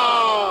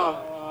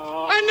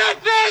 Oh! And not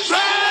this!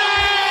 Yes!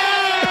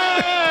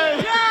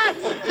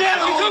 Yes!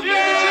 He took me to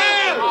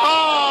jail!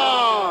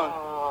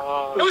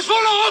 Oh! It was full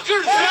of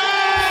hookers!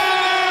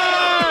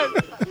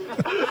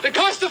 They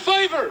cost a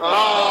favor!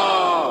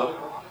 Oh!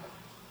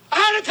 I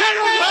had a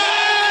tenner!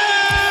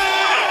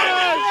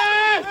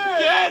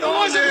 It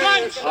wasn't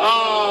lunch!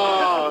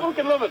 Oh!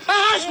 A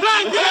hash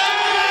blank!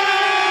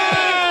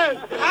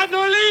 Had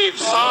no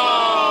leaves!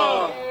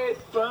 Oh!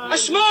 I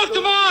smoked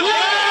them all!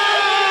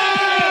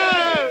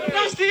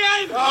 That's the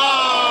end!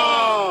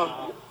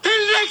 Oh!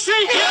 Till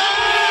Dixie!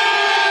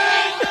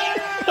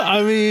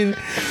 I mean,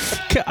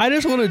 I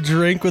just want to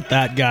drink with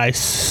that guy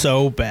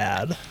so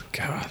bad.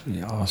 God,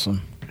 yeah,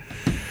 awesome.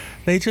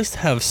 They just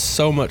have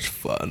so much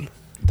fun.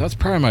 That's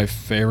probably my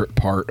favorite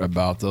part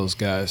about those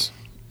guys.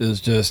 It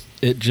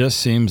just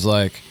seems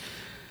like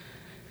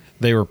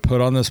they were put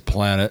on this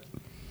planet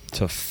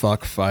to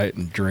fuck, fight,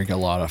 and drink a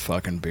lot of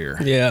fucking beer.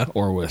 Yeah.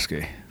 Or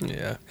whiskey.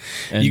 Yeah.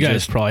 And You guys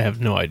just probably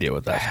have no idea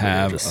what that's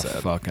have a just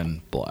said.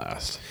 fucking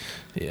blast.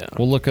 Yeah.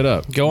 We'll look it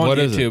up. Go on What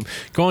is YouTube. it?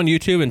 Go on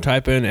YouTube and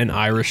type in an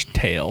Irish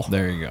tale.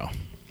 There you go.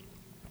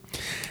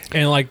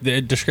 And like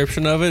the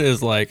description of it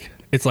is like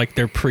it's like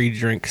their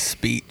pre-drink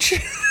speech.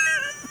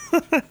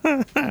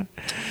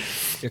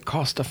 It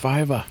cost a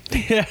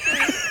 $5, Yeah.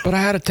 but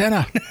I had a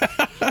 $10.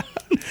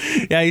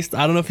 Yeah, I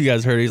don't know if you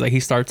guys heard. He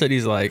starts it.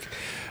 He's like,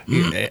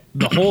 the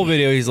whole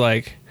video. He's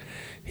like,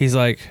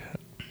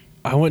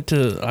 I went to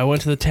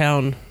the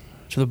town,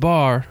 to the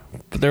bar,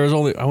 but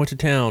I went to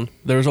town.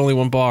 There was only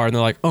one bar, and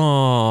they're like,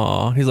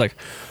 oh. He's like,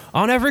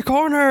 on every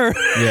corner.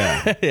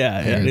 Yeah.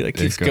 yeah. He like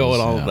keeps going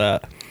on with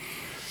that.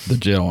 The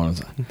jail one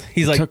is.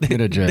 He's like, took me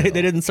to jail. They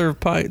didn't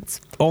serve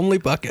pints, only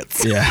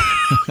buckets. Yeah.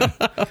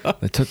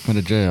 They took me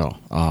to jail.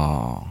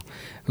 Oh.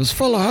 It was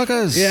full of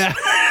hookers. Yeah.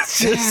 It's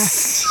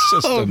just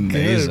so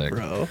amazing. good,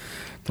 bro.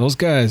 Those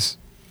guys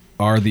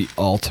are the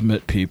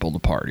ultimate people to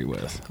party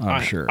with,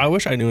 I'm sure. I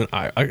wish I knew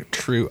a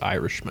true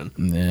Irishman.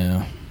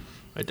 Yeah.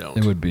 I don't.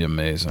 It would be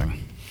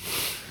amazing.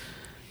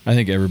 I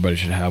think everybody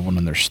should have one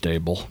in their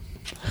stable.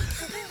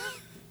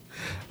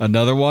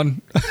 Another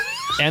one?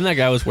 And that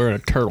guy was wearing a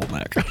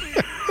turtleneck.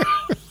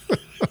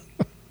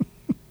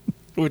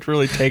 Which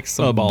really takes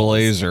some A balls.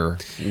 blazer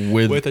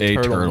with a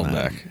turtleneck.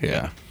 turtleneck.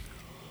 Yeah.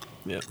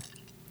 Yeah.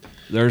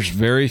 There's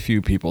very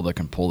few people that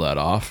can pull that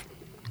off.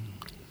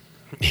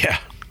 Yeah.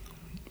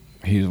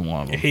 He's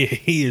one of them.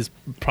 He is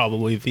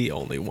probably the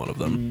only one of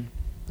them.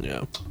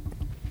 Yeah.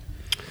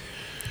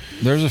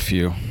 There's a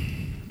few.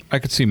 I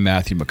could see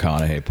Matthew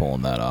McConaughey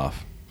pulling that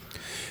off.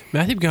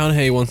 Matthew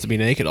McConaughey wants to be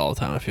naked all the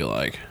time, I feel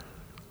like.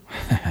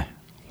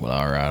 Well,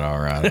 all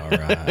right.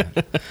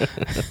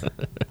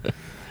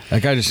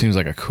 That guy just seems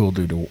like a cool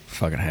dude to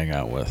fucking hang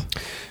out with.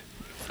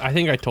 I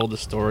think I told the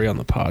story on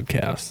the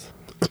podcast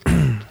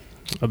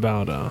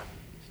about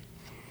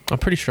I'm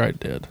pretty sure I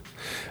did.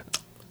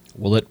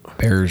 Well, it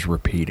bears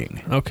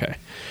repeating. Okay.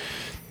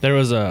 There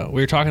was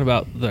we were talking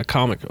about the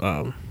comic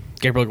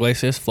Gabriel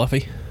Iglesias,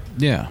 Fluffy,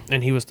 Yeah.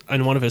 and he was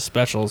in one of his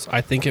specials.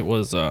 I think it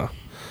was I'm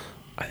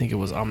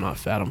Not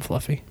Fat, I'm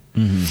Fluffy.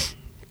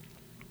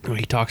 Mm-hmm.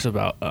 He talks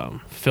about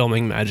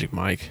filming Magic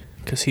Mike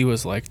because he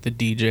was like the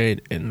DJ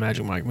in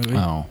Magic Mike movie.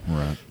 Oh,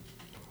 right.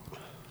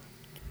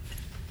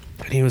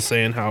 And he was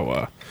saying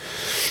how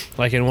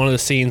like in one of the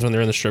scenes when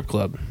they're in the strip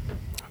club,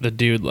 the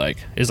dude like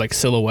is like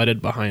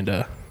silhouetted behind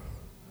a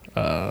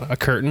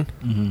curtain.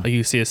 Mm-hmm. Like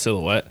you see a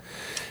silhouette,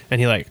 and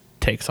he like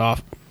takes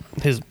off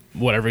his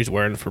whatever he's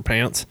wearing for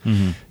pants,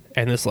 Mm-hmm.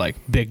 and this like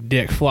big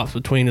dick flops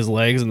between his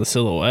legs and the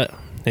silhouette.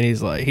 And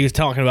he's like, he was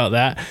talking about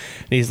that,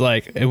 and he's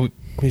like,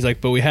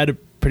 but we had to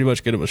pretty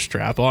much get him a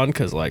strap on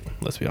because, like,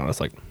 let's be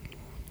honest, like,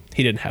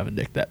 he didn't have a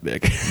dick that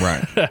big.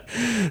 Right.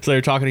 So they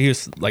were talking. He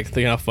was like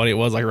thinking how funny it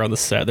was, like around the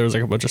set. There was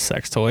like a bunch of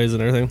sex toys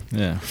and everything.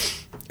 Yeah.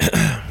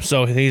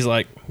 So he's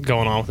like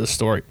going on with this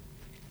story,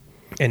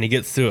 and he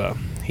gets to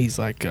he's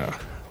like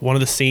one of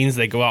the scenes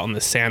they go out on the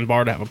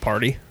sandbar to have a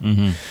party,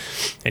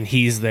 and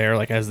he's there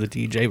like as the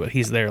DJ, but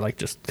he's there like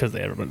just because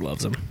everybody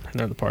loves him and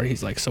they're at the party.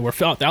 He's like, so we're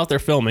out there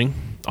filming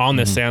on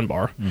this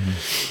sandbar,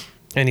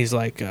 and he's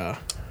like,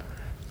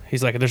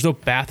 there's no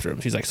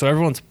bathrooms. He's like, so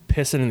everyone's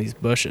pissing in these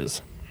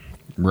bushes.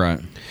 Right.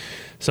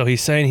 So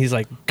he's saying he's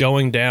like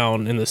going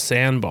down in the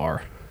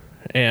sandbar,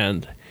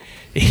 and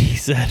he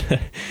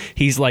said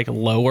he's like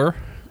lower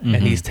and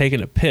he's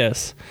taking a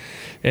piss,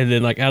 and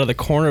then like out of the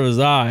corner of his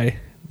eye,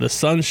 the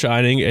sun's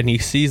shining, and he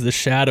sees the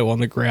shadow on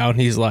the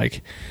ground. He's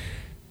like,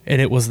 and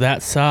it was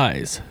that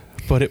size,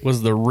 but it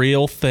was the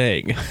real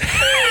thing.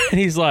 And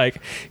he's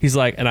like,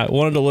 and I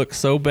wanted to look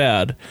so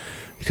bad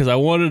because I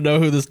wanted to know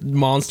who this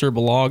monster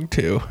belonged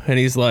to. And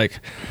he's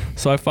like,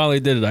 so I finally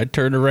did it. I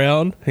turned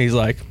around, and he's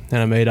like,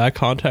 and I made eye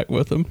contact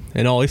with him,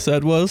 and all he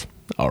said was,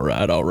 all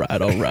right, all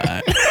right, all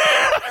right.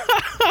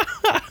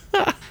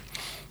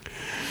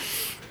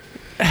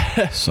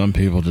 Some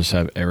people just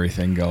have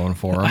everything going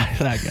for them.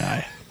 That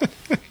guy.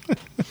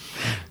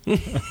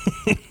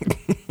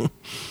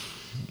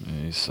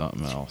 He's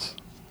something else.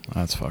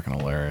 That's fucking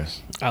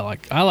hilarious. I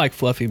like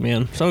Fluffy,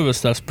 man. Some of his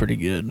stuff's pretty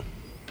good.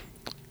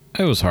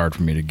 It was hard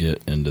for me to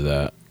get into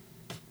that,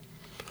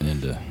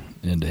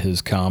 into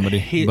his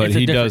comedy, but it's a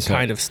he different does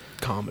kind of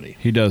comedy.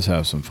 He does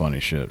have some funny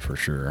shit for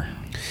sure.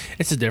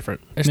 It's just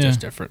different.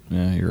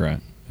 Yeah, you're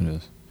right. It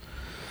is.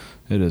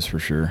 It is for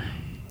sure.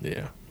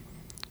 Yeah.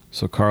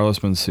 So Carlos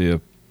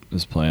Mencia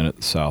is playing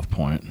at South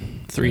Point.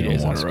 3 days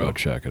in a wants to row. go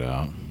check it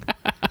out.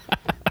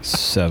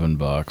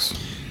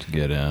 $7 to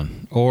get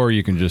in, or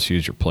you can just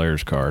use your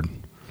player's card.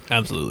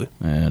 Absolutely.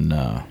 And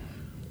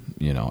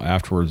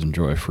afterwards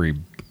enjoy a free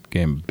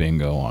game of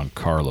bingo on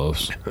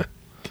Carlos.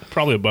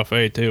 Probably a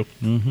buffet too.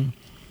 Mm-hmm.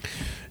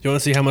 You want to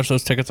see how much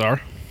those tickets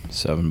are?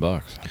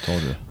 $7. I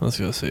told you. Let's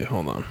go see.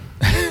 Hold on.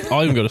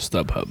 I'll even go to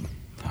StubHub.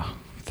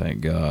 Thank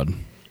God.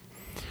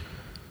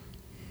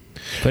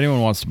 If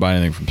anyone wants to buy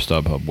anything from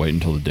StubHub, wait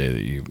until the day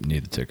that you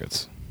need the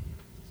tickets.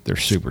 They're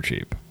super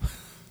cheap.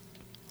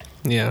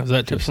 Yeah, is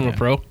that tips from a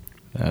pro?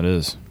 That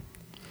is.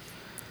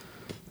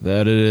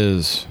 That it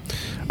is.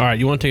 All right,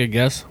 you want to take a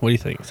guess? What do you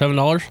think?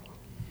 $7?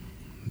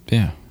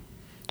 Yeah.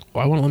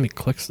 Why won't it let me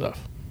click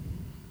stuff?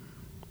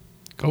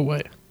 Go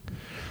away.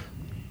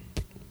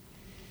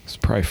 It's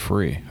probably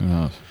free. Who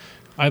knows?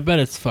 I bet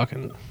it's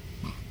fucking...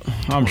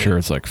 I'm sure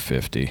it's like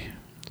 50.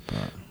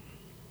 But.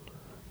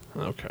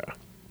 Okay.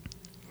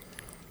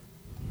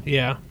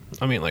 Yeah.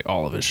 I mean, like,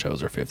 all of his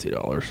shows are $50.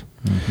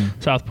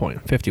 Mm-hmm. South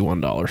Point,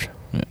 $51.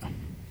 Yeah.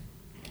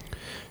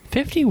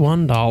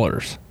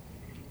 $51.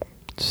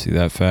 See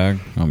that fag?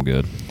 I'm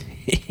good.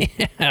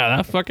 Yeah,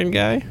 that fucking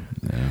guy.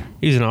 Yeah.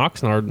 He's in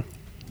Oxnard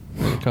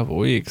in a couple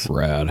weeks.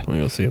 Rad.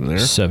 We'll see him there.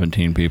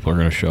 17 people are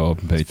going to show up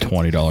and pay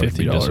 $20 to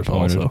be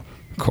disappointed. Also.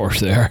 Of course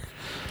they are.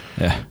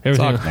 Yeah.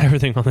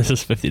 Everything on this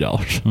is $50.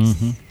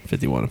 Mm-hmm.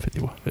 51 and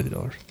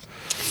 $50.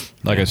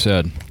 Like I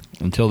said,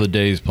 until the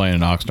day he's playing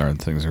in Oxnard,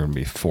 things are going to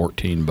be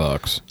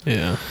 $14.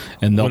 Yeah.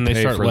 And they'll when they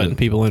pay start for letting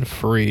people in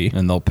free.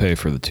 And they'll pay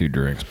for the 2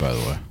 drinks, by the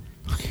way.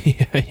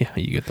 Yeah,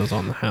 you get those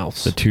on the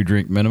house. The 2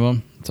 drink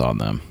minimum, it's on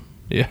them.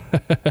 Yeah.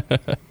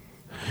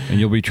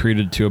 And you'll be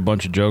treated to a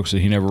bunch of jokes that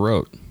he never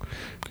wrote.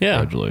 Yeah.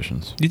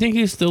 Congratulations. Do you think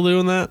he's still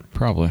doing that?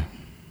 Probably.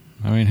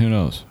 I mean, who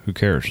knows? Who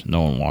cares?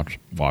 No one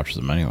watches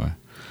them anyway.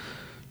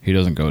 He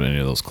doesn't go to any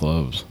of those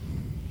clubs.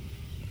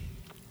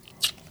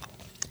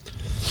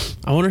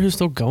 I wonder who's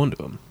still going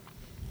to him.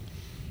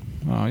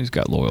 Oh, he's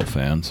got loyal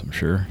fans, I'm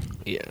sure.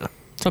 Yeah.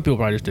 Some people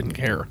probably just didn't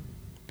care.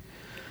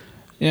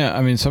 Yeah,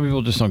 I mean, some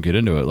people just don't get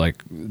into it.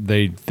 Like,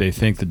 they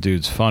think the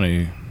dude's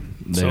funny.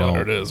 They don't.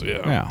 It is,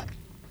 yeah. Yeah.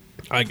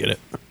 I get it.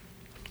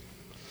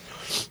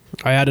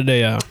 I added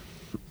a...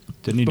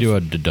 Didn't he do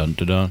a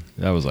da-dun-da-dun?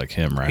 That was like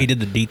him, right? He did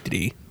the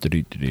deet-de-dee.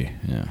 Da-dee-da-dee,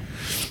 yeah.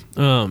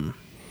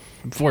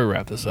 Before we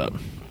wrap this up,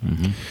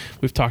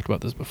 we've talked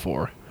about this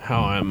before.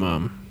 How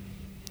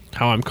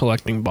I'm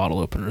collecting bottle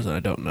openers and I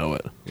don't know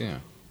it. Yeah.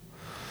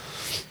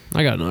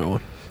 I got another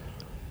one.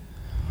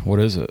 What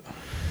is it?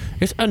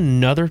 It's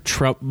another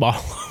Trump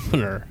bottle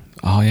opener.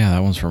 Oh, yeah,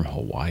 that one's from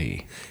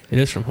Hawaii. It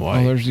is from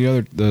Hawaii. Oh, there's the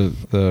other,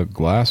 the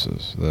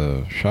glasses,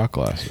 the shot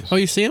glasses. Oh,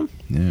 you see them?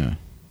 Yeah.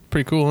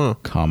 Pretty cool, huh?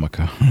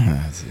 Comica.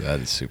 That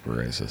is super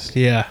racist.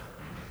 Yeah.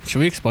 Should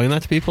we explain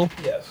that to people?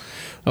 Yes.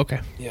 Okay.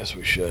 Yes,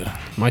 we should.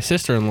 My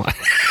sister-in-law...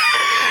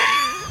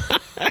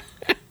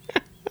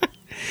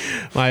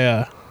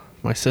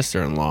 My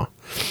sister-in-law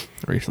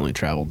recently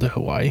traveled to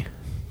Hawaii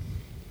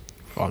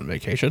on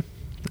vacation,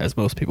 as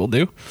most people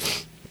do.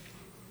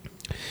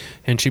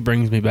 And she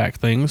brings me back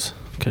things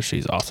because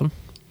she's awesome.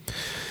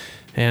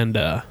 And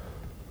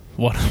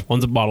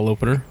one's a bottle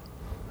opener,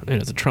 and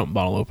it's a Trump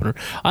bottle opener.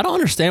 I don't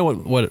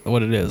understand what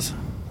it is.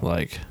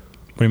 Like,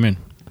 what do you mean?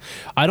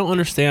 I don't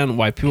understand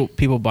why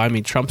people buy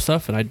me Trump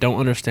stuff, and I don't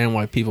understand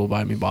why people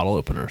buy me bottle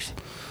openers.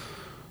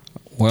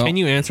 Well, can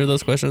you answer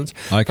those questions?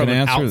 I can from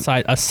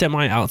answer a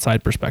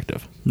semi-outside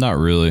perspective. Not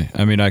really.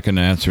 I mean, I can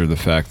answer the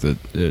fact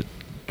that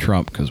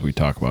Trump, because we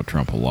talk about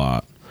Trump a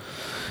lot,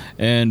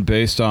 and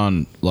based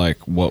on like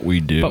what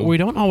we do. But we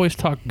don't always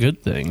talk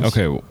good things.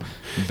 Okay, well,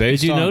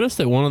 did you notice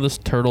that one of this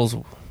turtle's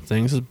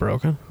things is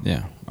broken?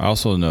 Yeah. I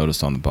also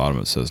noticed on the bottom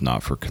it says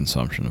not for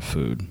consumption of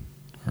food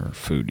or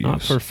food use.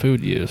 Not for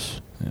food use.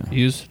 Yeah.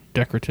 Use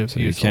decorative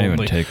use. You can't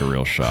only. even take a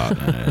real shot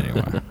in it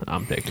anyway.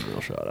 I'm taking a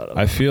real shot out of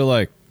it.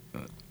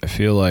 I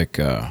feel like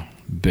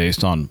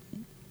based on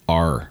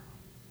what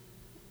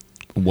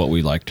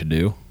we like to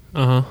do,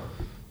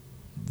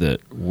 that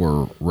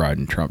were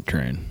riding Trump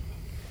train.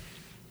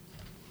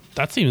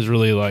 That seems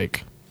really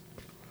like.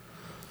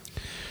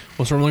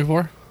 What's the word I'm looking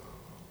for?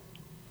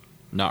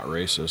 Not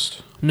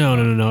racist.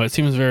 No. It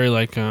seems very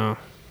like.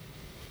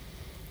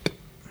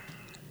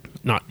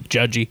 Not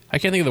judgy. I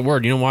can't think of the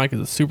word. You know why?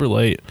 Because it's super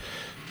late.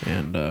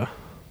 And,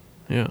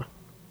 yeah.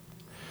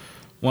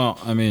 Well,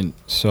 I mean,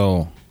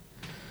 so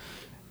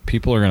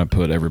people are going to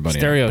put everybody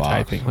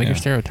stereotyping. in a box. Like you're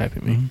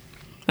stereotyping me.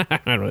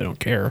 I really don't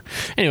care.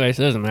 Anyways,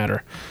 it doesn't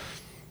matter.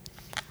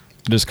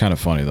 It is kind of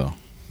funny, though.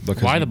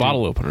 Because Why the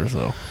bottle openers,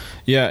 though?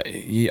 Yeah,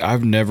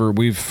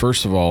 we've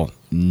first of all,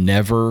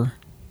 never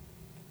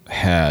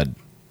had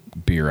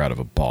beer out of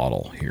a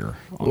bottle here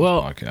on the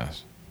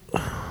podcast.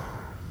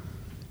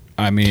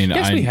 I mean,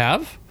 yes, we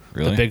have.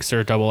 Really? The Big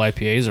Sur double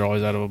IPAs are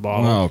always out of a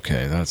bottle. Oh,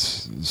 okay,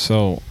 that's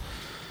so.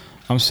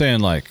 I'm saying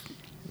like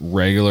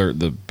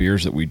the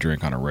beers that we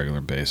drink on a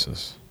regular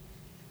basis.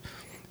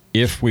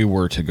 If we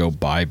were to go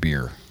buy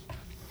beer,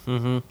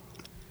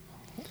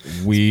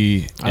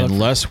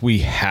 unless we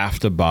have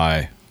to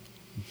buy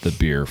the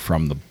beer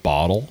from the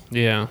bottle,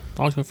 yeah,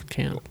 always go for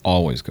cans.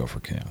 Always go for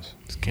cans.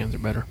 These cans are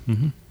better.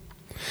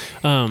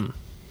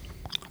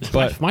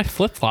 But my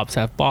flip flops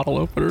have bottle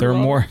openers. They're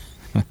more.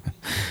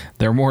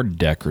 They're more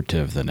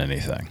decorative than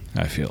anything,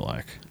 I feel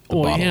like.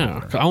 Well, yeah.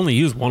 Opener. I only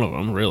use one of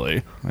them,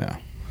 really. Yeah.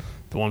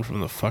 The one from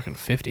the fucking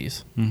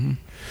 50s.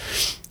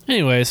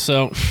 Anyway,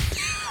 so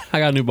I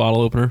got a new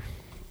bottle opener.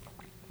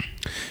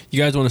 You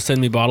guys want to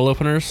send me bottle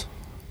openers?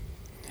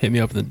 Hit me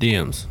up in the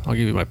DMs. I'll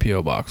give you my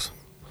P.O. box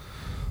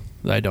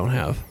that I don't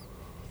have.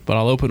 But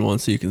I'll open one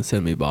so you can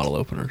send me bottle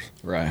openers.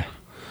 Right.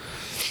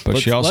 But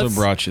she also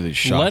brought you these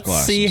shot glasses.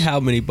 Let's see how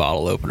many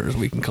bottle openers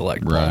we can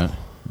collect. Right.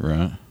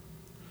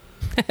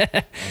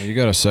 You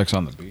got a Sex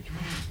on the Beach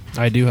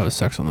one? I do have a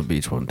Sex on the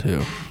Beach one,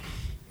 too.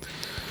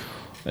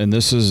 And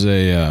this is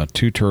a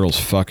two turtles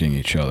fucking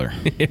each other.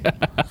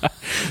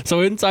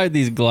 So inside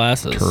these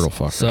glasses. Turtle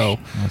fuckers. So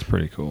that's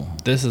pretty cool.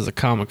 This is a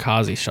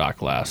kamikaze shot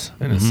glass.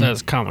 And it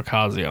says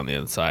kamikaze on the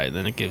inside. And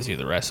then it gives you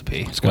the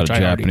recipe. It's got a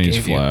Japanese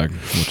flag,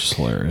 which is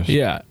hilarious.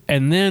 Yeah.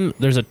 And then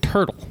there's a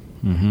turtle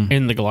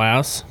in the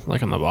glass,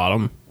 like on the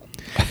bottom.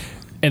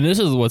 And this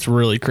is what's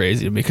really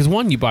crazy to me. Because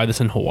one, you buy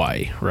this in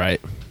Hawaii, right?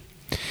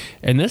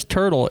 And this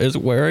turtle is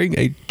wearing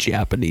a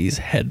Japanese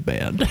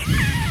headband.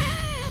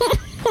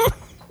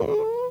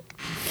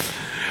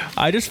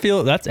 I just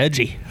feel that's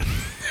edgy.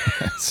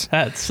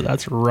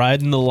 That's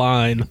riding the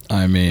line.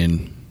 I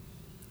mean,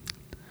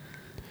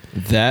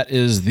 that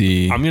is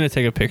the. I'm gonna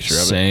take a picture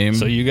of it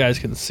so you guys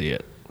can see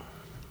it.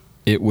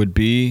 It would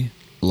be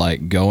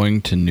like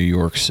going to New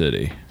York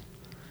City,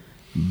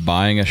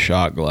 buying a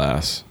shot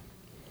glass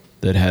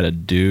that had a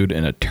dude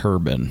in a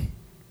turban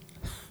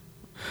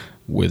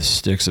with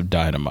sticks of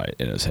dynamite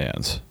in his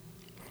hands.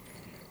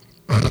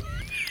 What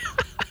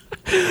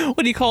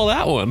do you call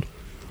that one?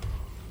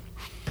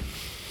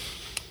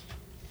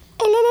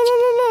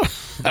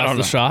 That's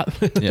the shot?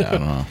 Yeah, I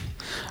don't know.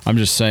 I'm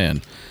just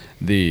saying,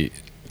 the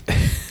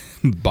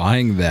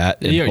buying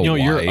that in Hawaii. No,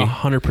 you're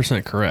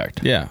 100%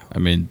 correct. Yeah, I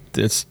mean,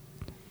 it's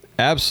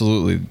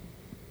absolutely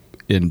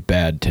in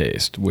bad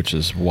taste, which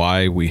is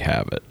why we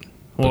have it.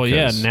 Well,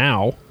 yeah,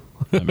 now.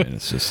 I mean,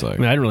 it's just like...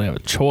 I didn't really have a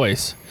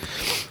choice.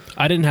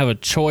 I didn't have a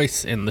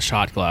choice in the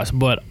shot glass,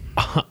 but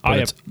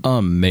it's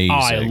amazing.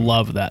 I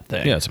love that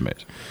thing. Yeah, it's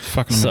amazing. It's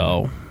fucking amazing.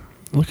 So,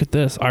 look at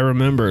this. I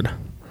remembered.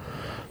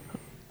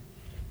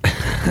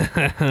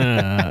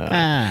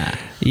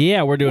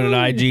 Yeah, we're doing an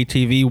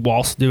IGTV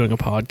whilst doing a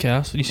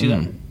podcast. Did you see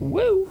that?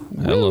 Woo!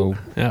 Hello.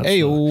 Yeah,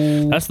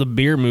 Heyo. That's the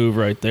beer move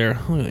right there.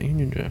 Look at that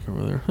Union Jack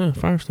over there.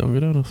 Firestone,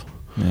 get at us.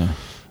 Yeah.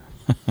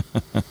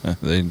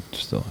 They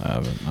still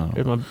have it.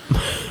 Here's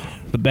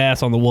the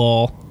bass on the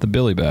wall. The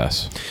Billy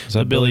Bass. Is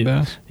that Billy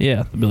Bass?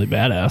 Yeah, the Billy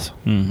Badass.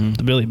 Mm-hmm.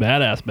 The Billy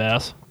Badass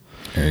bass.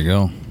 There you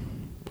go.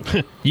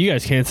 You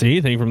guys can't see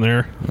anything from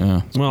there.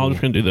 Yeah. Well, I'm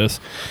just going to do this.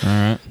 All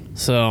right.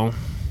 So.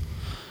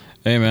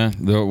 Hey, man.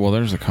 Well,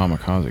 there's the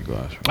kamikaze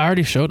glass. I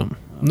already showed them.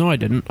 No, I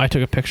didn't. I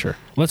took a picture.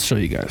 Let's show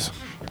you guys.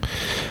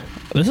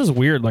 This is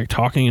weird, like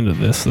talking into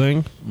this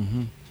thing.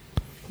 Mm-hmm.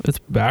 It's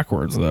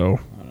backwards, though.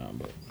 I know,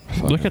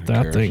 but look at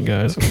that thing,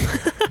 guys.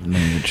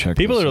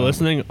 People that are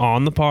listening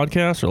on the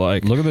podcast are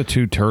like, look at the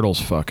two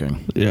turtles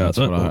fucking. Yeah, that's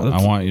what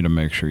I want you to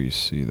make sure you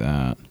see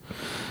that.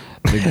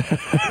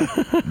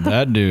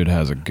 That dude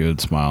has a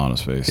good smile on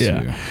his face,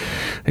 too.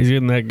 He's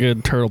getting that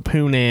good turtle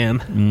poonan.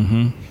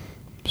 Mm-hmm.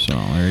 So,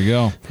 there you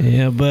go.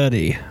 Yeah,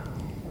 buddy.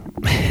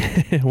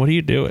 What are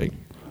you doing?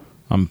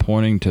 I'm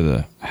pointing to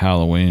the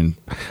Halloween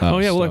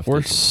look,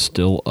 we're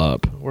still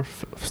up. We're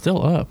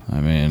still up.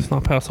 I mean... It's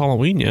not past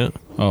Halloween yet.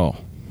 Oh.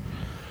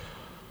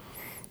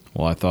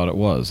 Well, I thought it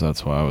was.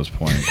 That's why I was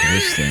pointing to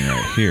this thing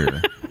right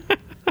here.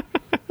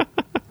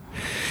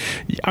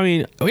 I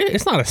mean,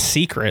 it's not a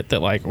secret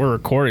that, like, we're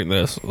recording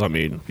this. I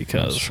mean,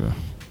 because... That's true.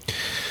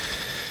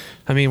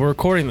 I mean, we're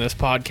recording this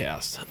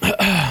podcast.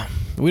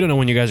 We don't know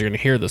when you guys are going to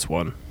hear this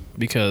one,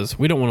 because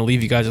we don't want to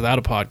leave you guys without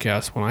a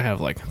podcast when I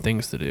have, like,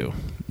 things to do.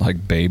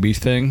 Like baby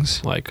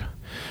things? Like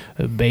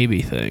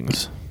baby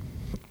things.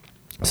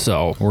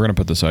 So We're gonna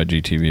put this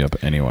IGTV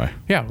up anyway.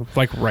 yeah,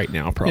 like right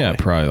now, probably. Yeah,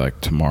 probably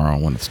like tomorrow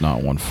when it's not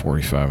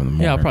 1:45 in the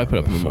morning. Yeah, I'll probably put it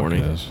up in the Whatever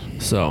morning. fuck it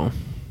is. So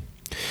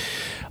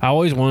I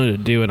always wanted to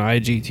do an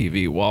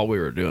IGTV while we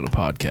were doing a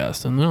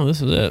podcast, and no,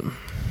 this is it.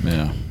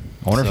 Yeah.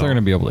 I wonder if So- they're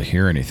gonna be able to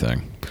hear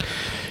anything.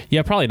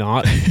 Yeah, probably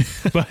not.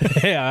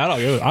 But yeah,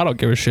 I don't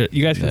give a shit.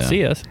 You guys can Yeah.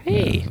 see us.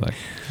 Hey. Yeah, like,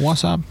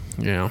 what's up?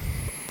 Yeah.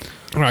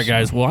 All right,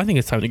 guys. Well, I think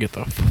it's time to get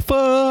the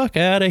fuck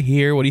out of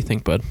here. What do you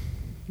think, bud?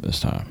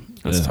 This time.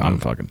 This time. I'm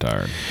fucking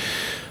tired.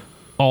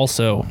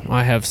 Also,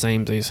 I have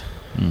samesies.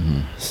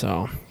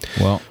 So,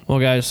 Well,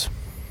 guys,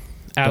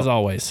 as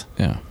always,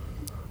 yeah.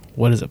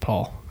 what is it,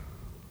 Paul?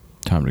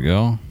 Time to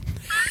go.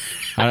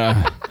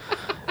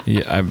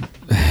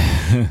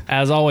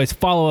 As always,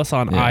 follow us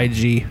on Yeah.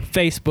 IG,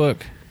 Facebook,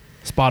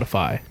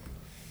 Spotify,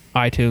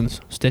 iTunes,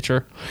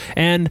 Stitcher,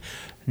 and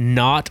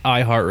not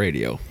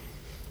iHeartRadio.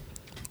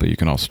 But you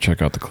can also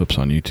check out the clips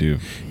on YouTube.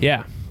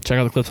 Yeah, check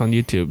out the clips on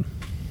YouTube.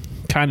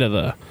 Kind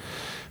of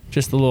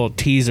just the little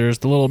teasers,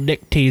 the little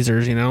dick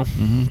teasers, you know?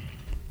 Mm-hmm.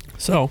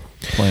 So,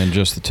 Playing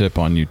just the tip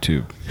on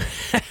YouTube.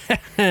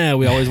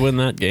 we always win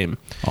that game.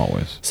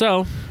 Always.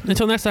 So,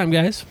 until next time,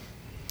 guys,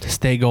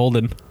 stay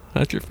golden.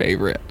 That's your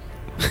favorite.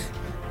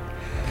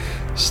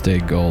 Stay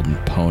golden,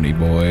 pony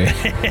boy.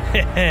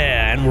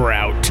 And we're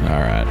out. All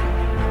right.